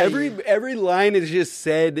get out of here. Every line is just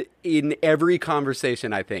said in every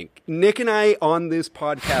conversation, I think. Nick and I on this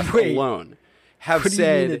podcast alone have What do you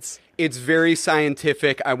mean said it's very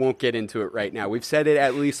scientific. I won't get into it right now. We've said it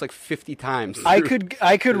at least like 50 times. I could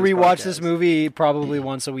rewatch podcast. this movie probably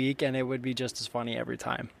once a week, and it would be just as funny every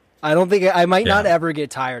time. I don't think I might not ever get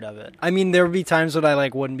tired of it. I mean, there would be times when I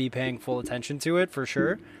like wouldn't be paying full attention to it for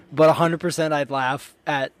sure, but 100% I'd laugh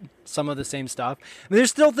at some of the same stuff. I mean,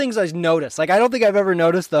 there's still things I noticed. Like I don't think I've ever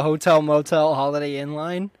noticed the hotel, motel, Holiday Inn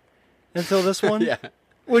line until this one, Yeah.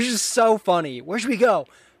 which is so funny. Where should we go?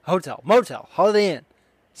 Hotel, motel, Holiday Inn.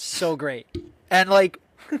 So great. And like,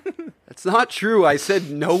 That's not true. I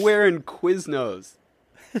said nowhere in Quiznos.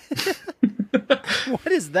 what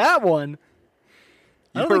is that one?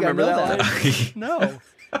 I You don't think I remember know that that. No.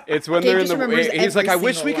 It's when Gabe they're in just the. remembers He's like, every I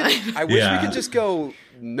wish we single could. line. I wish Yeah. we could just go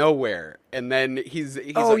nowhere. And then he's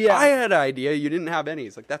Oh, like, yeah. I had an idea. You didn't have any.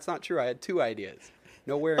 He's like, that's not true. I had 2 ideas.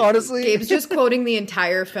 Nowhere. in Honestly, Gabe's just quoting the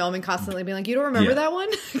entire film and constantly being like, "You don't remember Yeah. that one?"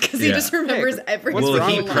 Because he Yeah. just remembers Hey, every what's Well, single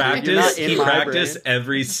wrong he with line. You're not practiced. in He my practiced brain.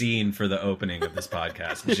 every scene for the opening of this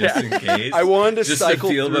podcast, just in case. I wanted to just cycle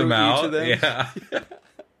to feel through them each out. of them. Yeah,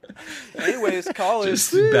 Anyways, college.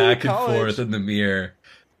 just Woo, back and college. forth in the mirror.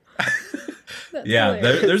 That's Yeah,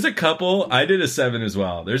 hilarious. there's a couple. I did a 7 as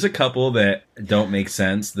well. There's a couple that don't make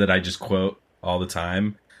sense that I just quote all the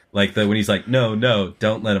time. Like when he's like, no,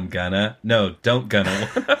 don't let him gunna. No, don't gunna.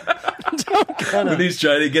 When he's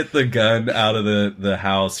trying to get the gun out of the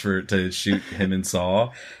house to shoot him and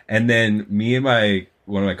Saul. And then me and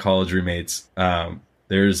one of my college roommates,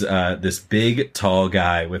 there's this big tall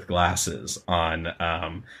guy with glasses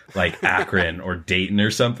on like Akron or Dayton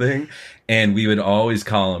or something. And we would always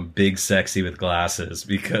call him Big Sexy with Glasses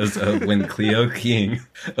because of when Cleo King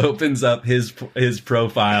opens up his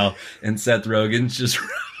profile and Seth Rogen's just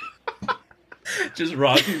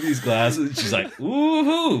rocking these glasses. She's like,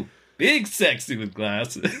 ooh, Big Sexy with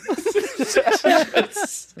Glasses.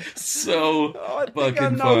 It's so I think fucking I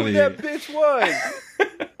know funny. who that bitch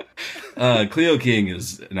was. Cleo King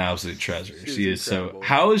is an absolute treasure. She's She is incredible. so.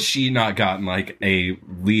 How has she not gotten like a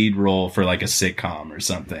lead role for like a sitcom or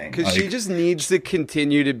something? Because she just needs to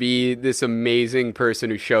continue to be this amazing person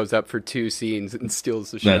who shows up for 2 scenes and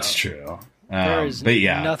steals the show. That's true. there is But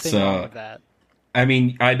yeah, nothing so wrong with that. I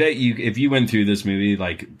mean, I bet you if you went through this movie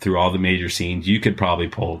like through all the major scenes, you could probably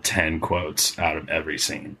pull 10 quotes out of every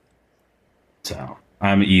scene. So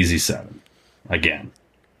I'm easy 7 again.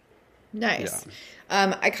 Nice.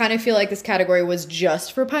 I kind of feel like this category was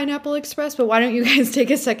just for Pineapple Express, but why don't you guys take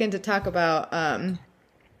a second to talk about? I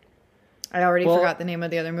already Well- forgot the name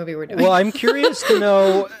of the other movie we're doing. Well, I'm curious to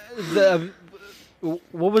know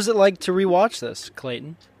what was it like to rewatch this,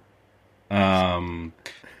 Clayton?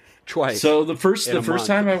 Twice. So the first In a month.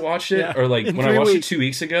 time I watched it, Yeah. or like In when I 3 watched weeks. it 2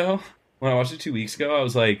 weeks ago, I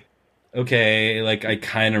was like, okay, like I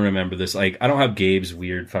kind of remember this. Like I don't have Gabe's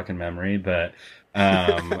weird fucking memory, but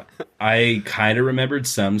I kind of remembered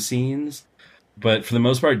some scenes, but for the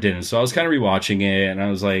most part didn't. So I was kind of rewatching it, and I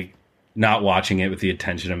was like, not watching it with the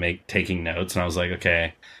intention of taking notes, and I was like,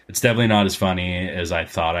 okay, it's definitely not as funny as I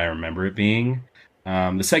thought I remember it being.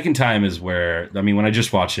 The second time is where, I mean, when I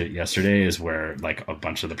just watched it yesterday is where like a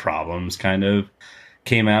bunch of the problems kind of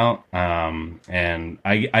came out. And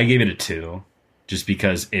I gave it a 2 just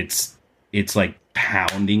because it's like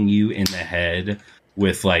pounding you in the head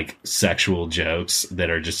with like sexual jokes that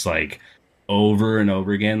are just like over and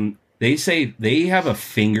over again. They say they have a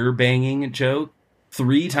finger banging joke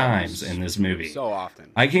 3 times in this movie. So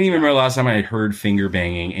often. I can't even remember the last time I heard finger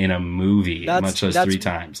banging in a movie, That's- much less that's- 3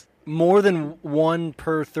 times. More than one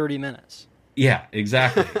per 30 minutes. Yeah,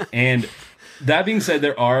 exactly. And that being said,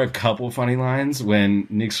 there are a couple funny lines when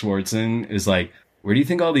Nick Swartzen is like, where do you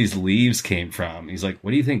think all these leaves came from? He's like,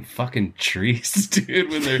 what do you think? Fucking trees,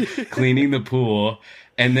 dude, when they're cleaning the pool.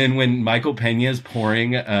 And then when Michael Pena's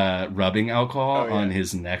pouring rubbing alcohol on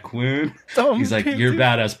his neck wound, he's like, you're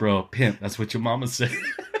badass, bro. Pimp. That's what your mama said.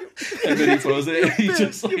 And then he pulls it and he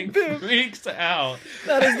just like freaks out.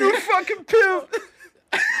 That is the fucking pimp.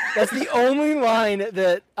 That's the only line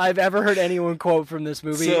that I've ever heard anyone quote from this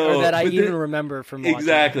movie, So, or that I but even there- remember from watching.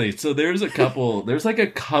 Exactly. So there's like a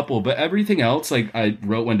couple, but everything else, like I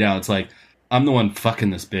wrote one down. It's like, I'm the one fucking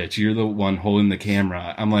this bitch. You're the one holding the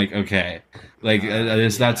camera. I'm like, okay. Like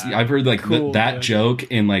that's I've heard like Cool, that dude. joke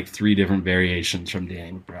in like 3 different variations from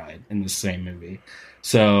Danny McBride in the same movie.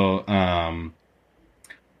 So, oh,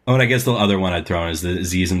 and I guess the other one I'd throw in is the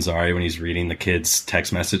Aziz Ansari when he's reading the kid's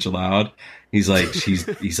text message aloud. He's like,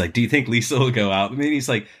 he's like, do you think Lisa will go out with me? And he's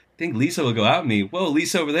like, think Lisa will go out with me? Whoa,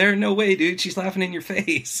 Lisa over there? No way, dude. She's laughing in your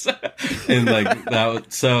face. And like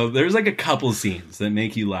that. So there's like a couple scenes that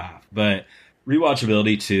make you laugh, but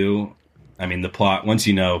rewatchability too. I mean, the plot, once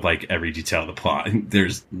you know like every detail of the plot,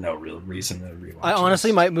 there's no real reason to rewatch. I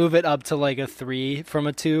honestly might move it up to like a 3 from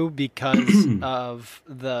a 2 because of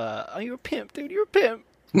the you're a pimp, dude, you're a pimp.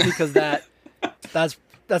 Because that's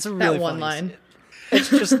a really That one funny line. scene. It's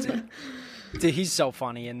just dude, he's so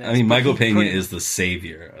funny in this. I mean, Michael He Pena pretty- is the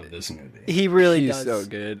savior of this movie. He really He's does. so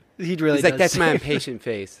good. He really He's does. like, that's my impatient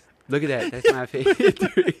face. Look at that. That's my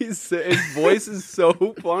face. His voice is so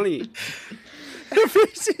funny. The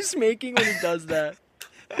face he's making when he does that.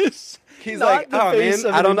 He's He's not like, the oh face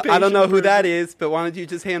man, of an I don't know who impatient that person. is, but why don't you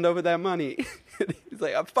just hand over that money? He's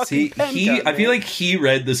like, a fucking See, pen cut, I feel man." like he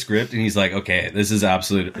read the script and he's like, okay, this is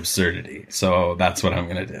absolute absurdity. So that's what I'm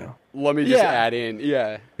going to do. Let me just Yeah. add in,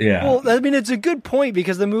 yeah. Yeah. Well, I mean, it's a good point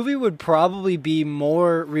because the movie would probably be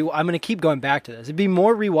more. I'm going to keep going back to this. It'd be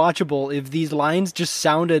more rewatchable if these lines just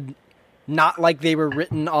sounded not like they were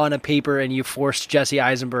written on a paper and you forced Jesse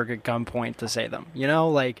Eisenberg at gunpoint to say them. You know,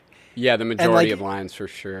 like. Yeah, the majority like- of lines for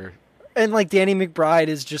sure. And like Danny McBride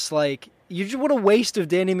is just like, what a waste of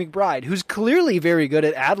Danny McBride, who's clearly very good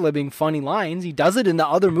at ad-libbing funny lines. He does it in the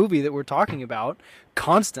other movie that we're talking about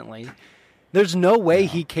constantly. There's no way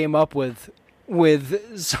he came up with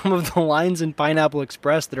some of the lines in Pineapple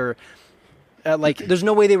Express that are like, there's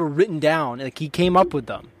no way they were written down. Like, he came up with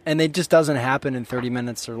them, and it just doesn't happen in 30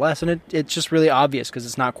 minutes or less. And it's just really obvious because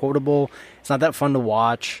it's not quotable. It's not that fun to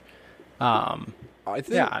watch. I think,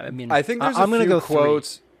 Yeah, I mean, I think there's I'm a gonna few go 3.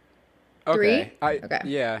 quotes. Three? Okay. Okay.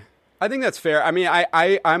 Yeah. I think that's fair. I mean,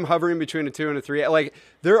 I'm hovering between a 2 and a 3. Like,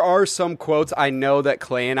 there are some quotes I know that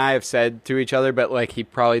Clay and I have said to each other, but like he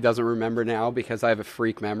probably doesn't remember now because I have a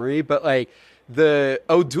freak memory. But like the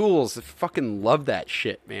O'Douls, fucking love that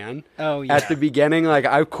shit, man. Oh, yeah. At the beginning, like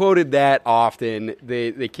I've quoted that often,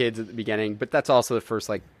 the kids at the beginning, but that's also the first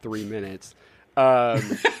like 3 minutes.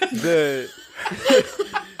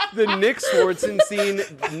 The Nick Swardson scene,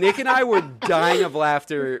 Nick and I were dying of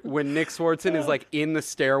laughter when Nick Swardson is like in the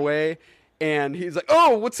stairway and he's like,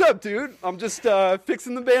 "Oh, what's up, dude? I'm just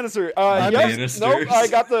fixing the banister. Yes, Banisters. nope, I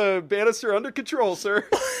got the banister under control, sir."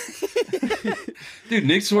 Dude,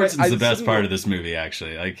 Nick Swartzen's I the best shouldn't- part of this movie,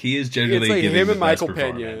 actually. Like, he is genuinely It's like giving him the and best Michael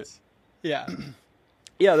Pena. performance. Yeah.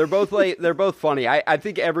 Yeah, they're both funny. I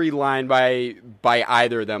think every line by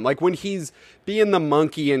either of them, like when he's being the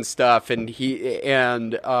monkey and stuff, and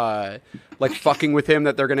like fucking with him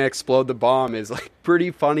that they're gonna explode the bomb is like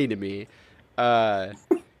pretty funny to me.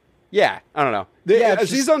 Yeah, I don't know.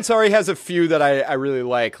 Aziz Ansari has a few that I really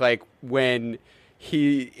like when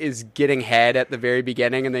he is getting head at the very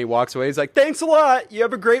beginning and then he walks away. He's like, "Thanks a lot. You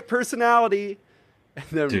have a great personality." And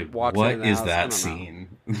then Dude, walks what into the is house. I that don't know. scene?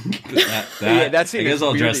 Yeah, that scene I guess is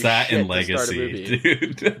I'll weird dress as that shit in to start a Legacy, movie.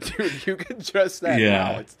 dude. Dude, you could dress that Yeah.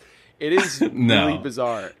 now. It is No. really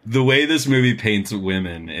bizarre. The way this movie paints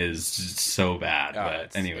women is just so bad. Oh, but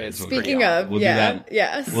it's- anyways, it's we'll Speaking go. of, we'll do yeah, that.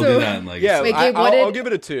 yeah. We'll So do that in Legacy. Yeah, Wait, Gabe, what I'll did- give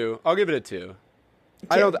it a 2. I'll give it a 2.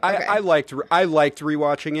 I Two, don't. okay. I liked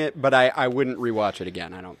rewatching it, but I wouldn't rewatch it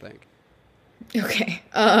again. I don't think. Okay.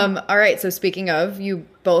 All right. So speaking of, you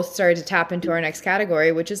both started to tap into our next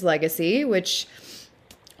category, which is legacy, which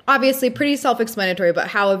obviously pretty self-explanatory, but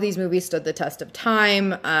how have these movies stood the test of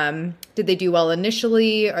time? Did they do well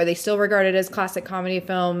initially? Are they still regarded as classic comedy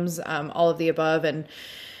films? All of the above. And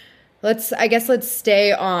let's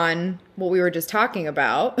stay on what we were just talking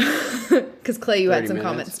about. Because Clay, you had 30 some minutes,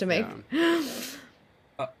 comments to make. yeah.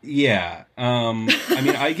 Yeah. I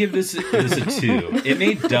mean, I give this a 2. It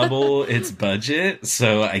made double its budget,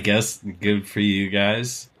 so I guess good for you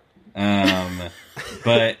guys.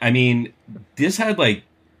 But I mean, this had like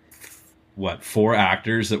 4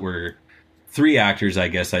 actors that were 3 actors, I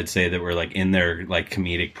guess I'd say, that were like in their like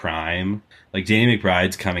comedic prime. Like Danny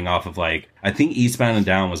McBride's coming off of like, I think Eastbound and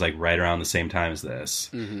Down was like right around the same time as this.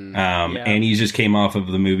 And he just came off of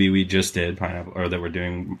the movie we just did, Pineapple, or that we're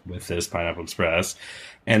doing with this, Pineapple Express.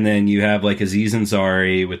 And then you have like Aziz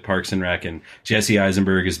Ansari with Parks and Rec, and Jesse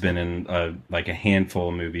Eisenberg has been in like a handful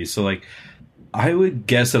of movies. So like, I would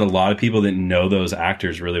guess that a lot of people that know those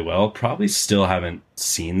actors really well probably still haven't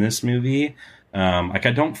seen this movie. Like,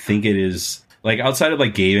 I don't think it is like, outside of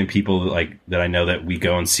like Gabe and people like that I know that we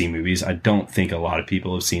go and see movies, I don't think a lot of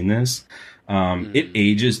people have seen this. It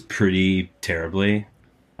ages pretty terribly.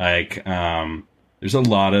 Like, there's a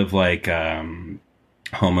lot of like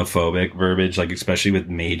homophobic verbiage, like especially with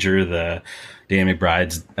Major, the Danny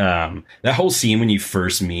McBride's that whole scene when you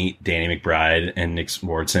first meet Danny McBride and Nick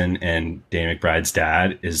Swardson and Danny McBride's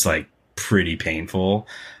dad is like pretty painful.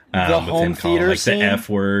 The with home him calling, theater like scene? the F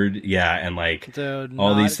word, yeah, and like Dude,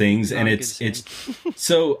 all not- these things, not and a it's good scene.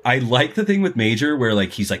 so I like the thing with Major where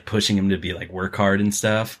like he's like pushing him to be like work hard and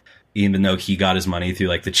stuff, even though he got his money through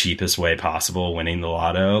like the cheapest way possible, winning the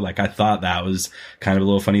lotto. Like, I thought that was kind of a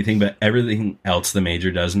little funny thing, but everything else the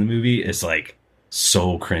Major does in the movie is like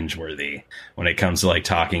so cringeworthy when it comes to like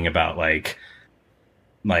talking about like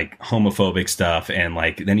homophobic stuff, and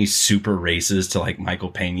like then he's super racist to like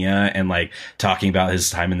Michael Pena and like talking about his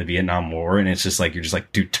time in the Vietnam War, and it's just like, you're just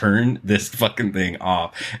like, dude, turn this fucking thing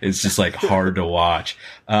off. It's just like hard to watch.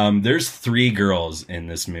 There's 3 girls in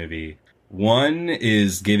this movie. One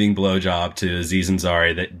is giving blowjob to Aziz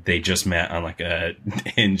Ansari that they just met on like a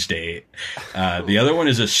Hinge date. The other one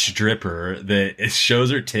is a stripper that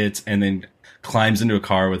shows her tits and then climbs into a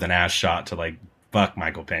car with an ass shot to like fuck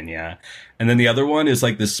Michael Pena. And then the other one is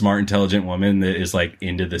like this smart, intelligent woman that is like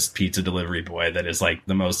into this pizza delivery boy that is like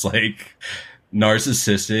the most like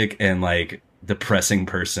narcissistic and like depressing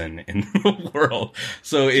person in the world.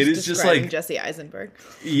 So it is just like Jesse Eisenberg.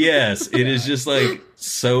 Yes, it is just like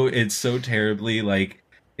it's so terribly like,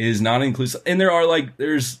 it is not inclusive. And there are like,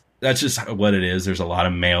 that's just what it is. There's a lot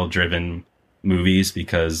of male driven movies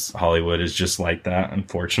because Hollywood is just like that,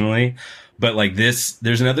 unfortunately. But like this,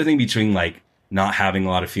 there's another thing between like not having a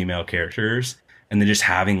lot of female characters and then just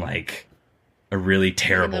having like a really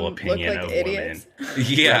terrible opinion of idiots.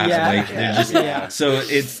 women. They're just so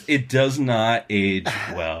it does not age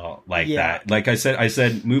well like that. Like I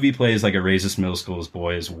said, movie plays like a racist middle school's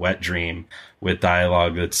boy's wet dream with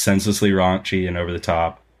dialogue that's senselessly raunchy and over the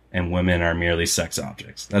top, and women are merely sex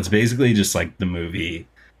objects. That's basically just like the movie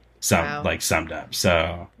summed up.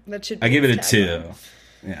 So I give it a 2.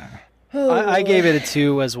 Yeah. I gave it a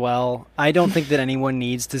 2 as well. I don't think that anyone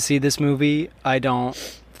needs to see this movie. I don't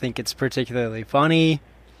think it's particularly funny.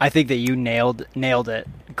 I think that you nailed it,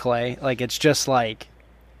 Clay. Like, it's just like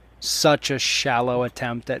such a shallow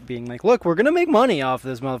attempt at being like, look, we're gonna make money off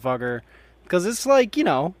this motherfucker because it's like, you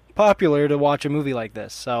know, popular to watch a movie like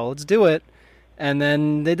this, so let's do it. And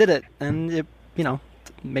then they did it, and it, you know,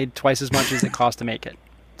 made twice as much as it cost to make it.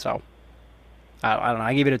 So I don't know.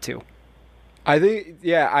 I gave it a 2. I think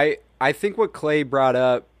I think what Clay brought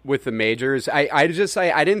up with the Majors, I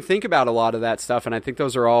didn't think about a lot of that stuff, and I think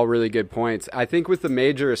those are all really good points. I think with the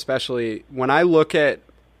Major, especially when I look at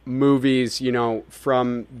movies, you know,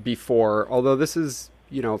 from before, although this is,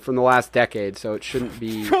 you know, from the last decade, so it shouldn't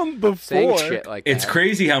be from before saying shit like that. It's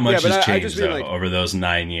crazy how much has changed mean, though, like, over those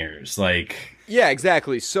 9 years. Like, yeah,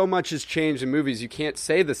 exactly. So much has changed in movies. You can't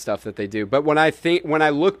say the stuff that they do. But when I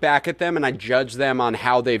look back at them and I judge them on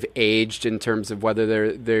how they've aged in terms of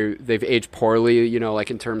whether they've aged poorly, you know, like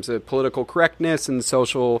in terms of political correctness and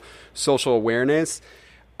social awareness,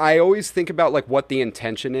 I always think about like what the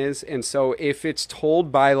intention is. And so if it's told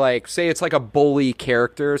by like, say it's like a bully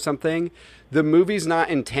character or something, the movie's not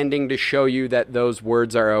intending to show you that those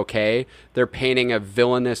words are okay. They're painting a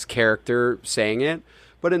villainous character saying it.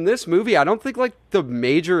 But in this movie, I don't think like the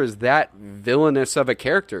Major is that villainous of a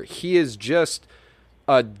character. He is just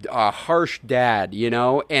a harsh dad, you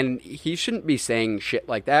know, and he shouldn't be saying shit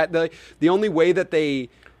like that. The only way that they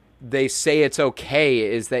say it's okay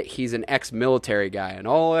is that he's an ex-military guy, and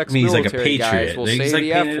all ex-military guys will say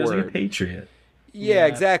the F word. Like a patriot. Yeah,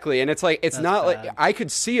 exactly. And it's like, it's not bad. Like, I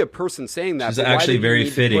could see a person saying that. It's actually very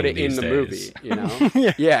fitting put it in the days. movie, you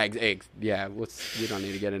know? yeah. We don't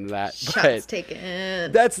need to get into that. Shots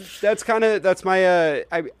taken. That's my,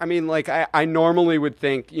 I mean, like, I normally would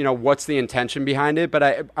think, you know, what's the intention behind it?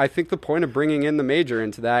 But I think the point of bringing in the Major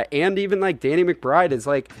into that, and even like Danny McBride, is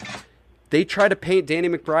like, they try to paint Danny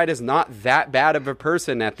McBride as not that bad of a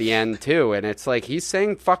person at the end, too. And it's like, he's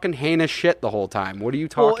saying fucking heinous shit the whole time. What are you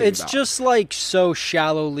talking about? Well, it's just, like, so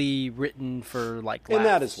shallowly written for, like, laughs. And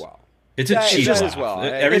that as well. It's a cheap laugh. As well.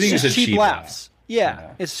 Everything is a cheap laughs.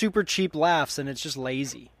 Yeah, it's super cheap laughs, and it's just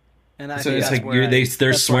lazy. And I think it's like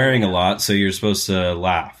they're swearing a lot, so you're supposed to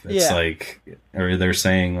laugh. It's like, or they're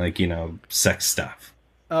saying, like, you know, sex stuff.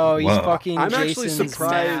 Oh, he's fucking I'm Jason's actually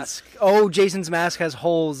surprised. mask. Oh, Jason's mask has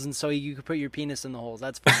holes, and so you could put your penis in the holes.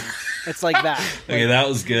 That's funny. It's like that. Okay, that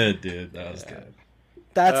was good, dude. That was good.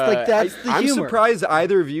 That's the I'm humor. surprised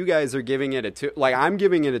either of you guys are giving it a 2. Like, I'm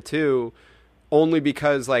giving it a 2 only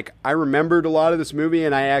because, like, I remembered a lot of this movie,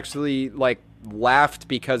 and I actually, like, laughed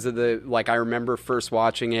because of I remember first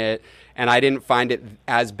watching it, and I didn't find it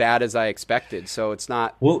as bad as I expected. So it's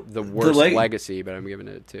not the worst legacy, but I'm giving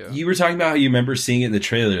it a 2. You were talking about how you remember seeing it in the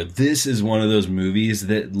trailer. This is one of those movies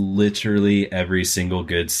that literally every single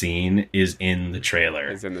good scene is in the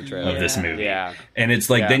trailer. Of this movie. Yeah. And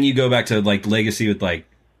it's like, then you go back to like Legacy with like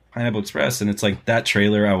Pineapple Express, and it's like that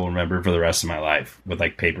trailer I will remember for the rest of my life with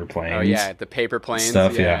like paper planes. Oh yeah, the paper planes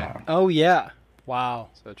stuff. Yeah. Oh yeah. Wow.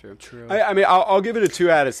 So true. I mean, I'll give it a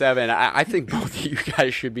 2 out of 7. I think both of you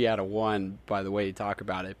guys should be out of 1 by the way you talk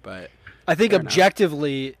about it, but I think Fair enough.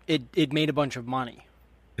 objectively, it made a bunch of money.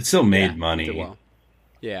 It still made Did money. well.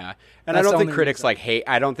 Yeah, and That's I the don't think only critics reason. like hate.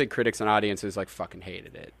 I don't think critics and audiences like fucking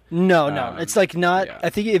hated it. No, it's like not. yeah.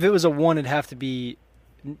 I think if it was a 1, it'd have to be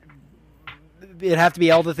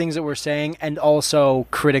all the things that we're saying, and also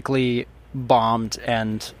critically bombed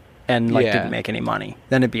and like Yeah. didn't make any money.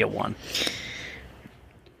 Then it'd be a 1.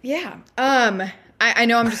 Yeah. I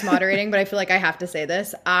know I'm just moderating, but I feel like I have to say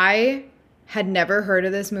this. I had never heard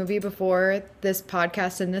of this movie before this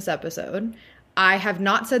podcast and this episode. I have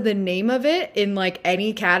not said the name of it in like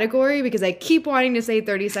any category because I keep wanting to say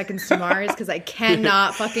 30 Seconds to Mars because I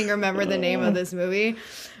cannot fucking remember the name of this movie.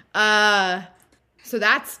 So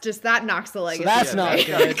that knocks the legacy. that's out, not right?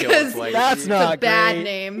 good. Because That's not it's a bad great.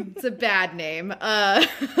 name. It's a bad name.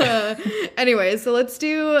 Anyway, so let's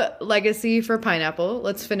do legacy for Pineapple.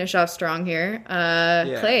 Let's finish off strong here.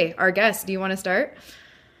 Clay, our guest, do you want to start?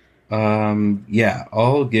 Yeah,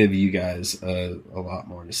 I'll give you guys a lot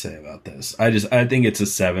more to say about this. I think it's a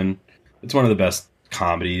 7. It's one of the best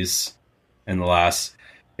comedies in the last.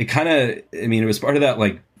 It was part of that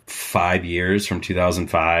like 5 years from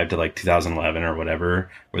 2005 to like 2011 or whatever,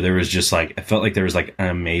 where there was just like it felt like there was like an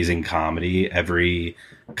amazing comedy every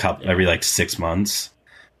like 6 months,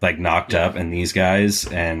 like Knocked Up and these guys,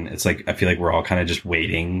 and it's like I feel like we're all kind of just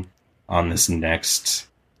waiting on this next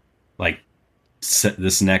like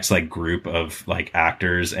group of like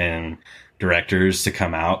actors and directors to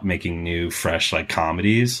come out making new fresh like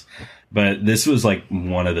comedies. But this was like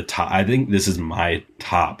one of the top. I think this is my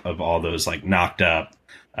top of all those, like Knocked Up,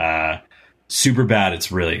 Superbad.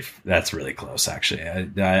 That's really close actually.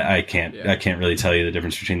 I can't really tell you the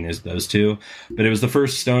difference between those two, but it was the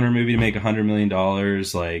first stoner movie to make $100 million.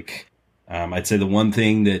 Like I'd say the one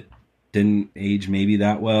thing that didn't age maybe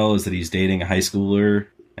that well is that he's dating a high schooler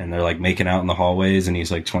and they're like making out in the hallways and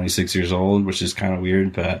he's like 26 years old, which is kind of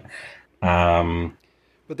weird, but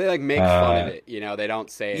But they like make fun of it, you know. They don't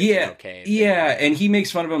say it's okay. Yeah, and he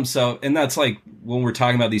makes fun of himself, and that's like when we're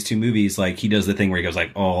talking about these two movies, like he does the thing where he goes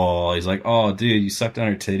like, "Oh," he's like, "Oh, dude, you sucked on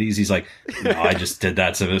her titties." He's like, "No, I just did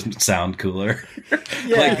that so it sound cooler."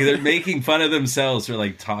 Like they're making fun of themselves for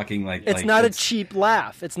like talking like It's not a cheap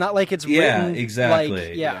laugh. It's not like it's written.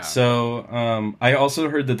 Exactly. Like, So I also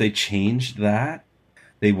heard that they changed that.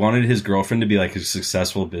 They wanted his girlfriend to be like a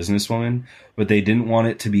successful businesswoman, but they didn't want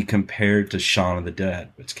it to be compared to Shaun of the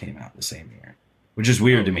Dead, which came out the same year, which is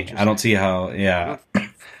weird to me. I don't see how. Yeah,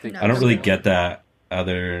 I don't really get that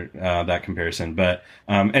that comparison. But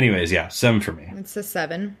anyways, yeah, 7 for me. It's a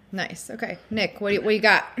 7. Nice. Okay, Nick, what you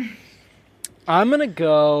got? I'm gonna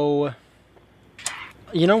go.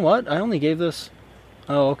 You know what? I only gave this.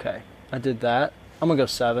 Oh, okay. I did that. I'm gonna go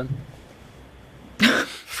 7.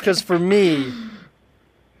 Because for me,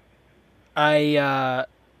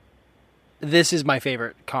 this is my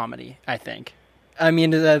favorite comedy, I think. I mean,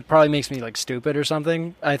 that probably makes me like stupid or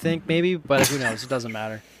something, I think, maybe, but who knows? It doesn't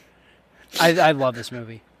matter. I love this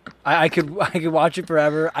movie. I could watch it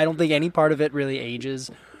forever. I don't think any part of it really ages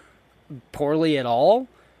poorly at all.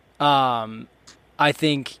 I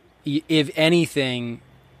think if anything,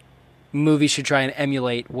 movies should try and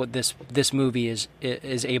emulate what this movie is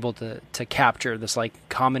able to capture, this like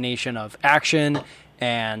combination of action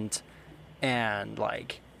and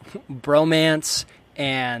like bromance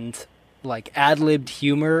and like ad-libbed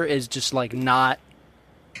humor is just like not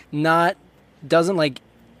doesn't like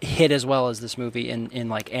hit as well as this movie in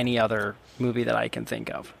like any other movie that I can think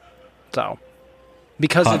of. So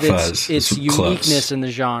because Hot of Fuzz. its It's uniqueness close. in the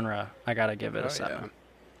genre, I gotta give it a 7.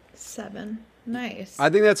 7. Nice.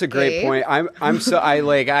 I think that's a great Gabe? point.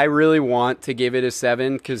 I really want to give it a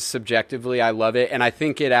 7 because subjectively I love it, and I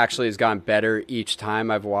think it actually has gotten better each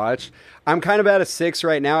time I've watched. I'm kind of at a 6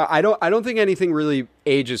 right now. I don't think anything really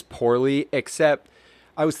ages poorly, except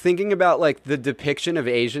I was thinking about like the depiction of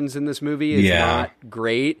Asians in this movie is not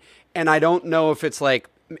great, and I don't know if it's like,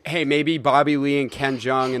 hey, maybe Bobby Lee and Ken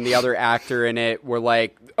Jeong and the other actor in it were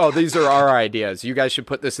like, oh, these are our ideas. You guys should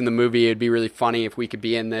put this in the movie. It'd be really funny if we could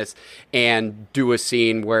be in this and do a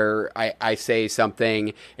scene where I say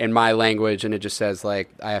something in my language and it just says like,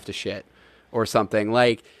 I have to shit or something.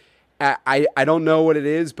 Like, I don't know what it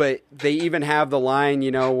is, but they even have the line,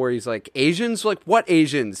 you know, where he's like, Asians? Like, what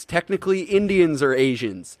Asians? Technically, Indians are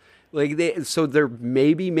Asians. Like so they're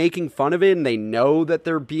maybe making fun of it, and they know that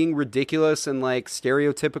they're being ridiculous and like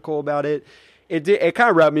stereotypical about it. It kind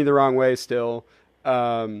of rubbed me the wrong way. Still,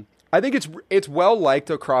 I think it's well liked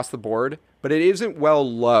across the board, but it isn't well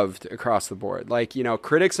loved across the board. Like, you know,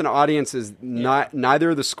 critics and audiences,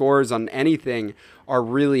 neither of the scores on anything are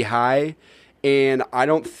really high, and I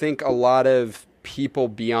don't think a lot of people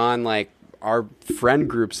beyond like our friend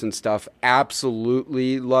groups and stuff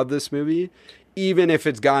absolutely love this movie, even if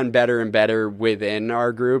it's gotten better and better within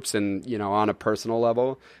our groups and, you know, on a personal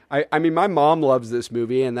level. I mean, my mom loves this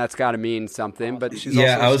movie, and that's got to mean something, but she's also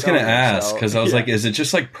I was going to ask, because I was yeah. like, is it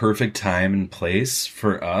just like perfect time and place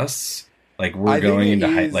for us? Like we're going into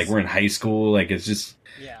like we're in high school, like it's just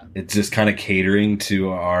kind of catering to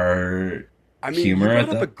our humor at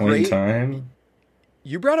that point in time.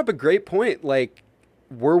 You brought up a great point. Like,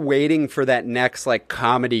 we're waiting for that next like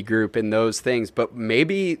comedy group and those things, but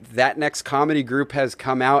maybe that next comedy group has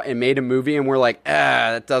come out and made a movie, and we're like,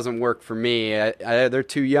 that doesn't work for me. They're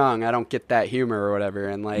too young. I don't get that humor or whatever.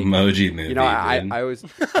 And like Emoji Movie, you know, I was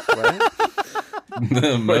what?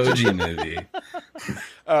 The Emoji Movie.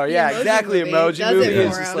 Oh yeah, exactly. Emoji Movie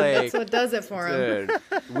is just like that's what does it for him.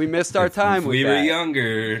 We missed our time. We were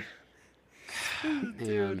younger.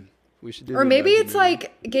 Man. We should do or maybe it's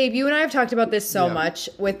like, Gabe, you and I have talked about this so much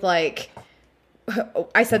with like,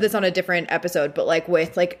 I said this on a different episode, but like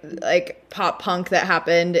with like pop punk that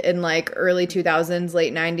happened in like early 2000s,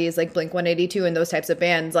 late 90s, like Blink-182 and those types of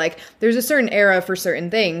bands. Like there's a certain era for certain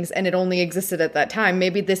things, and it only existed at that time.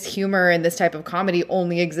 Maybe this humor and this type of comedy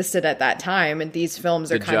only existed at that time, and these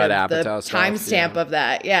films are kind of the timestamp of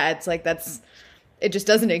that. Yeah, it's like it just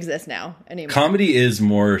doesn't exist now anymore. Comedy is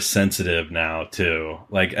more sensitive now too.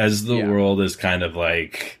 Like as the world is kind of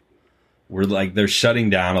like, they're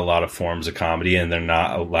shutting down a lot of forms of comedy, and they're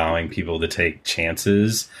not allowing people to take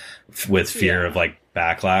chances with fear of like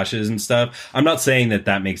backlashes and stuff. I'm not saying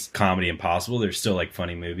that makes comedy impossible. There's still like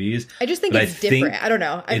funny movies. I just think it's different. I don't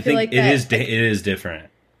know. I feel like it is different.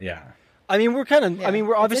 Yeah. I mean,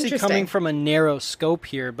 we're obviously coming from a narrow scope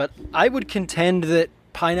here, but I would contend that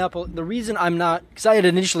Pineapple, the reason I'm not, because I had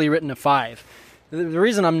initially written a 5, the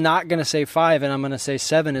reason I'm not going to say 5 and I'm going to say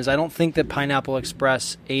 7 is I don't think that Pineapple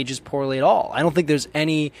Express ages poorly at all. I don't think there's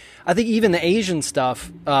any, I think even the Asian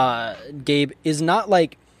stuff, Gabe, is not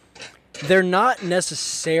like, they're not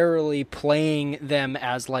necessarily playing them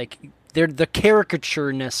as like, the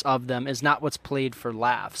caricatureness of them is not what's played for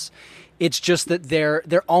laughs. It's just that they're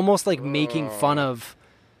almost like making fun of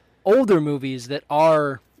older movies that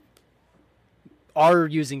are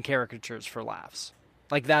using caricatures for laughs.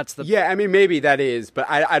 Like that's the... Yeah, I mean, maybe that is, but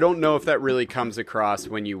I don't know if that really comes across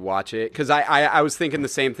when you watch it. Because I was thinking the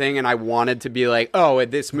same thing, and I wanted to be like, oh,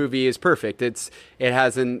 this movie is perfect. It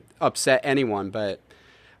hasn't upset anyone, but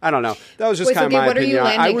I don't know. That was just kind of my what opinion.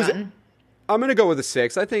 Are you landing on? I'm going to go with a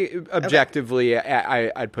 6. I think objectively,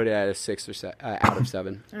 I'd put it at a 6 or out of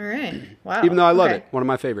 7. All right. Wow. Even though I love it. One of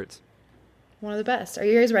my favorites. One of the best. Are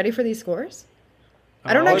you guys ready for these scores?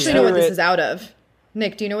 I don't actually know what this is out of.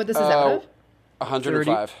 Nick, do you know what this is out of? 105.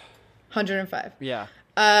 105. Yeah.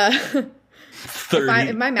 30.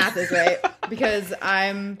 If my math is right, because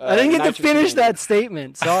I didn't get to finish that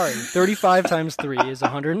statement. Sorry. 35 times 3 is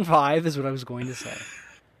 105 is what I was going to say.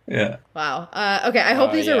 Yeah. Wow. Okay, I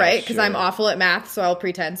hope these are right, because I'm awful at math, so I'll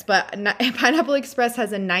pretend. But Pineapple Express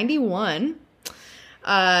has a 91.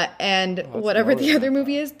 And whatever the other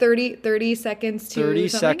movie is, 30 seconds to 30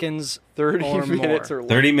 something? seconds 30 or minutes more. or less.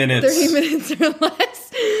 30 minutes. 30 minutes or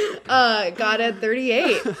less. Got it,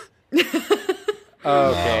 38.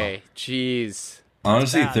 Okay. Jeez.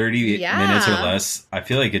 Honestly, 30 Yeah. minutes or less, I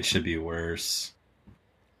feel like it should be worse.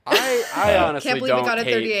 I honestly Can't believe it don't got a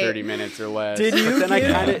hate 38. 30 minutes or less. Did you But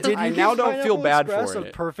then give, I now don't feel bad for a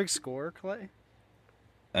it. perfect score, Clay?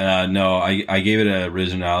 No, I gave it an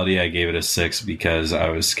originality. I gave it a 6 because I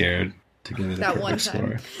was scared to give it That a one perfect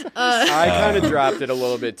time. score. I kind of dropped it a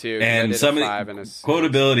little bit too. 'Cause I And did some a 5 and a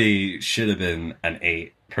quotability should have been an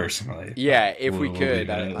 8, personally. Yeah, if we We'll could. leave it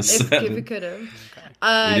at a If 7. we could have. We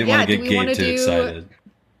didn't want to do get we want Gabe to too do? excited.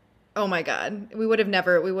 Oh my god, we would have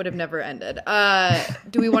never ended.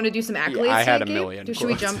 Do we want to do some accolades? I had today, a Gabe? million Should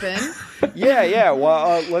we quotes. jump in? Yeah.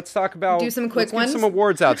 Well, let's talk about Do some quick let's ones? Give some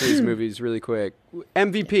awards out to these movies really quick.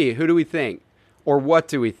 MVP. Who do we think, or what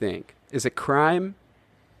do we think? Is it Crime?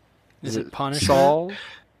 Is it Punisher? Saul?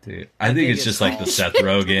 Dude, I think it's just like the Seth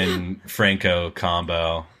Rogen Franco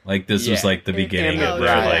combo. Like this was Yeah. like the beginning Oh, of their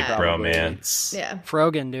yeah. like Probably. bromance. Yeah,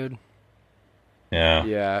 Frogan, dude. Yeah.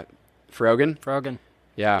 Yeah. Frogan. Frogan.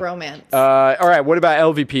 Yeah. romance. All right. What about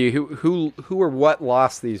LVP? Who or what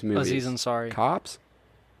lost these movies? Aziz Ansari. Cops.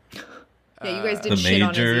 Yeah, you guys did The shit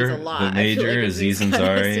on Aziz Major- a lot. the I feel Major, like Aziz kinda has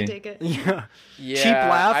to Ansari. take it. Yeah. Yeah, Cheap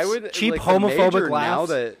laughs, I would, cheap like, the homophobic Major, Now laughs.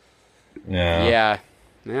 that, Yeah.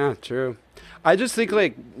 yeah, true. I just think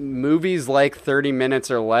like movies like 30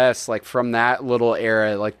 minutes or less, like from that little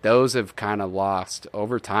era, like those have kind of lost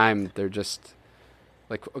over time. They're just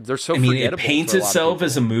Like they're so. I mean, it forgettable paints for a lot of itself people.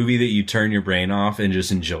 as a movie that you turn your brain off and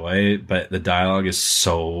just enjoy, but the dialogue is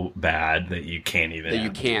so bad that you can't even. that you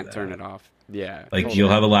do can't that. turn it off. Yeah, Like totally. you'll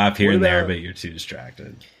have a laugh here What and there, about- but you're too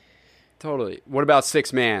distracted. Totally. What about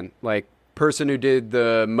Six Man? Like person who did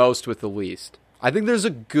the most with the least. I think there's a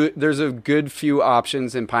good few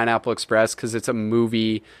options in Pineapple Express because it's a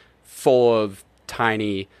movie full of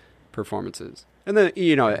tiny performances. And then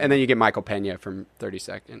and then you get Michael Pena from 30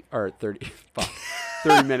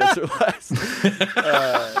 minutes or less.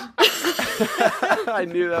 I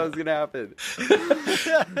knew that was gonna happen.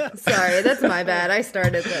 Sorry, that's my bad. I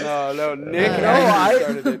started this. No, Nick. I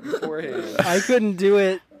started it beforehand. I couldn't do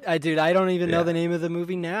it. I don't even know the name of the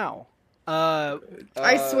movie now. I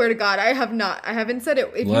swear to God, I haven't said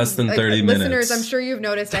it. If Less than 30 listeners, minutes. I'm sure you've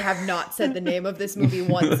noticed I have not said the name of this movie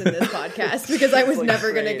once in this podcast because I was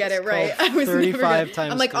never going to get it right. I was 35 never gonna,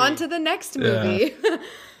 times I'm like, 3. on to the next movie.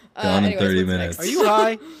 Gone in 30 what's minutes. next? Are you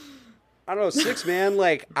high? I don't know, Six Man,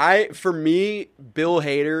 like for me, Bill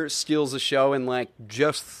Hader steals the show in like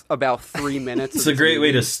just about 3 minutes. It's a great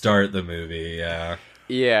way to start the movie. Yeah.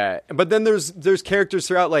 Yeah, but then there's characters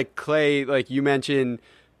throughout, like Clay, like you mentioned,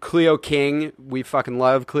 Cleo King. We fucking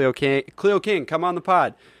love Cleo King. Cleo King, come on the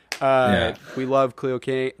pod. We love Cleo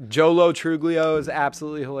King. Jolo Truglio is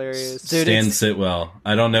absolutely hilarious. Dude, Stan it's- Sitwell.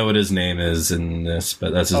 I don't know what his name is in this,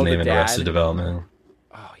 but that's his Oh, the name in dad? Arrested Development.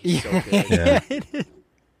 Oh, he's so good. Yeah.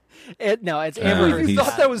 It's Amber. You He's-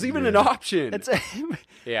 thought that was even an option. It's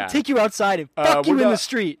Yeah. take you outside and fuck what you in the about-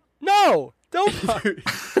 street. No, don't. Fuck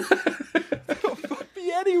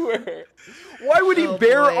me anywhere. Why would he Oh,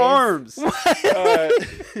 bear boys. arms?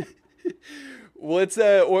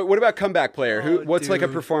 What about Comeback Player? What's like a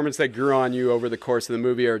dude. performance that grew on you over the course of the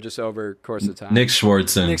movie or just over course of time? Nick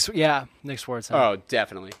Swardson. Nick Swardson. Oh,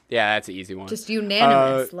 definitely. Yeah, that's an easy one. Just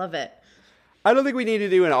unanimous. Love it. I don't think we need to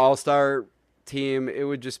do an all-star team. It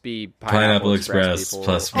would just be Pineapple Express people.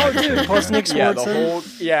 plus Oh, Michael dude, Pena. plus Nick Yeah,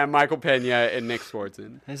 Swardson. Michael Pena and Nick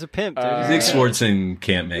Swardson. He's a pimp, dude. Nick Swardson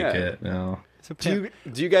can't make Yeah. it. No. He's a pimp.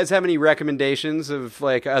 Do you guys have any recommendations of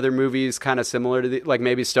like other movies kind of similar to like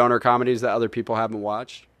maybe stoner comedies that other people haven't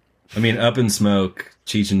watched? I mean, Up in Smoke,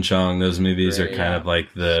 Cheech and Chong, those movies Great, are kind yeah. of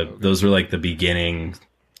like those were like the beginning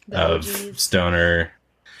of OGs. stoner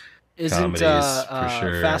Isn't comedies for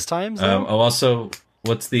sure. Fast Times? Though? Also,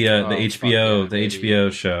 what's the HBO fuck yeah, baby.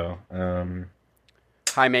 HBO show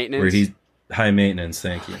High Maintenance. where he's High Maintenance?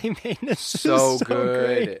 Thank you. High Maintenance So is good.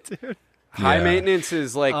 great, dude. High Yeah. Maintenance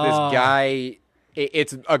is like Oh. this guy.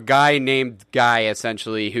 It's a guy named Guy,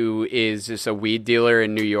 essentially, who is just a weed dealer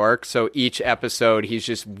in New York. So each episode, he's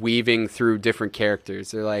just weaving through different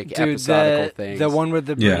characters. They're like Dude, episodical things. the one with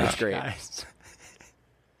the Yeah. British It's great. guys.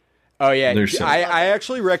 Oh yeah, They're so- I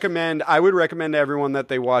actually recommend. I would recommend to everyone that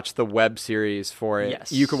they watch the web series for it.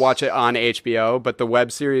 Yes. You could watch it on HBO, but the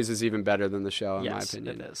web series is even better than the show, in my Yes,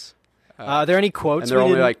 opinion. it is. Are there any quotes? And they're we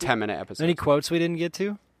only didn't- like 10-minute episodes. Any quotes we didn't get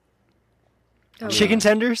to? Oh, Chicken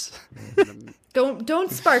tenders.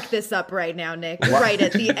 Don't spark this up right now, Nick. Right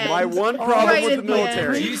at the end. My one problem Right with at the the end.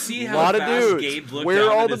 military. Do you see how Lot of fast dudes. Gabe looked Where are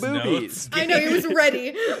down all at the his boobies? notes? I know he was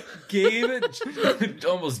ready. Gabe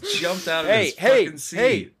almost jumped out of his Hey, fucking seat.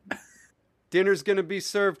 hey. Dinner's gonna be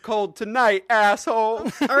served cold tonight, asshole.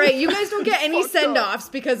 All right, you guys don't get any send-offs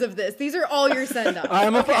because of this. These are all your send-offs.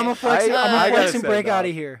 I'm a flexing, I I'm a gotta flexing say break that. out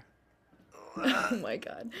of here. Oh my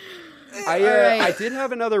god. I right. did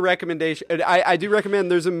have another recommendation. I do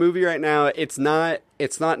recommend. There's a movie right now. It's not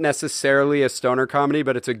necessarily a stoner comedy,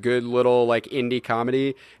 but it's a good little like indie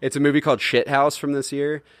comedy. It's a movie called Shithouse from this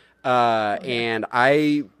year, and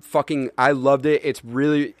I loved it. It's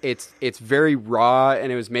really it's very raw,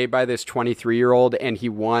 and it was made by this 23-year-old, and he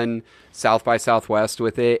won South by Southwest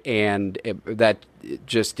with it, and that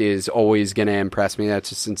just is always going to impress me. That's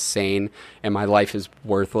just insane, and my life is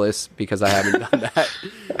worthless because I haven't done that.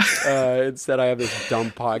 Instead, I have this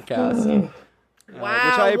dumb podcast. Wow,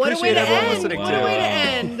 which I what a way appreciate to everyone end. listening What to. a way to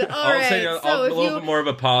end. All I'll right. say So a if little you bit more of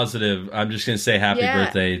a positive. I'm just going to say happy Yeah.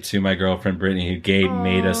 birthday to my girlfriend Brittany, who Gabe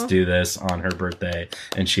made us do this on her birthday,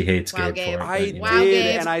 and she hates Wow, Gabe Gabe. for it. I but, you know. Wow, did,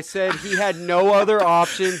 Gabe. and I said he had no other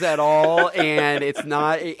options at all, and it's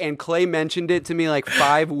not. And Clay mentioned it to me like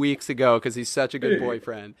 5 weeks ago because he's such a good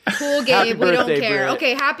boyfriend. cool, Happy Gabe. We don't birthday, care. Britt.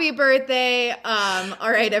 Okay, happy birthday.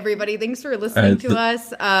 All right, everybody. Thanks for listening to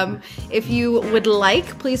us. If you would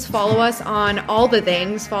like, please follow us on all the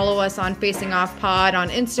things. Follow us on Facing Off Pod on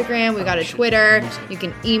Instagram. We got a Twitter. You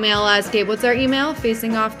can email us. Gabe, what's our email?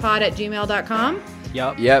 facingoffpod@gmail.com.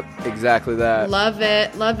 Yep. Yep, exactly that. Love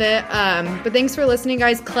it. Love it. But thanks for listening,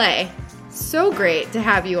 guys. Clay, so great to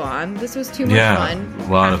have you on. This was too much Yeah, fun.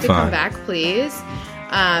 a lot have of to fun. come back, please.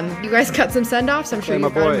 You guys got some send-offs? I'm sure Clay, my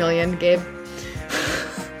you've got a boy. million, Gabe.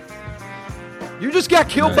 You just got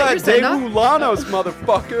killed by a Daewoo Lanos,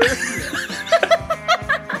 motherfucker.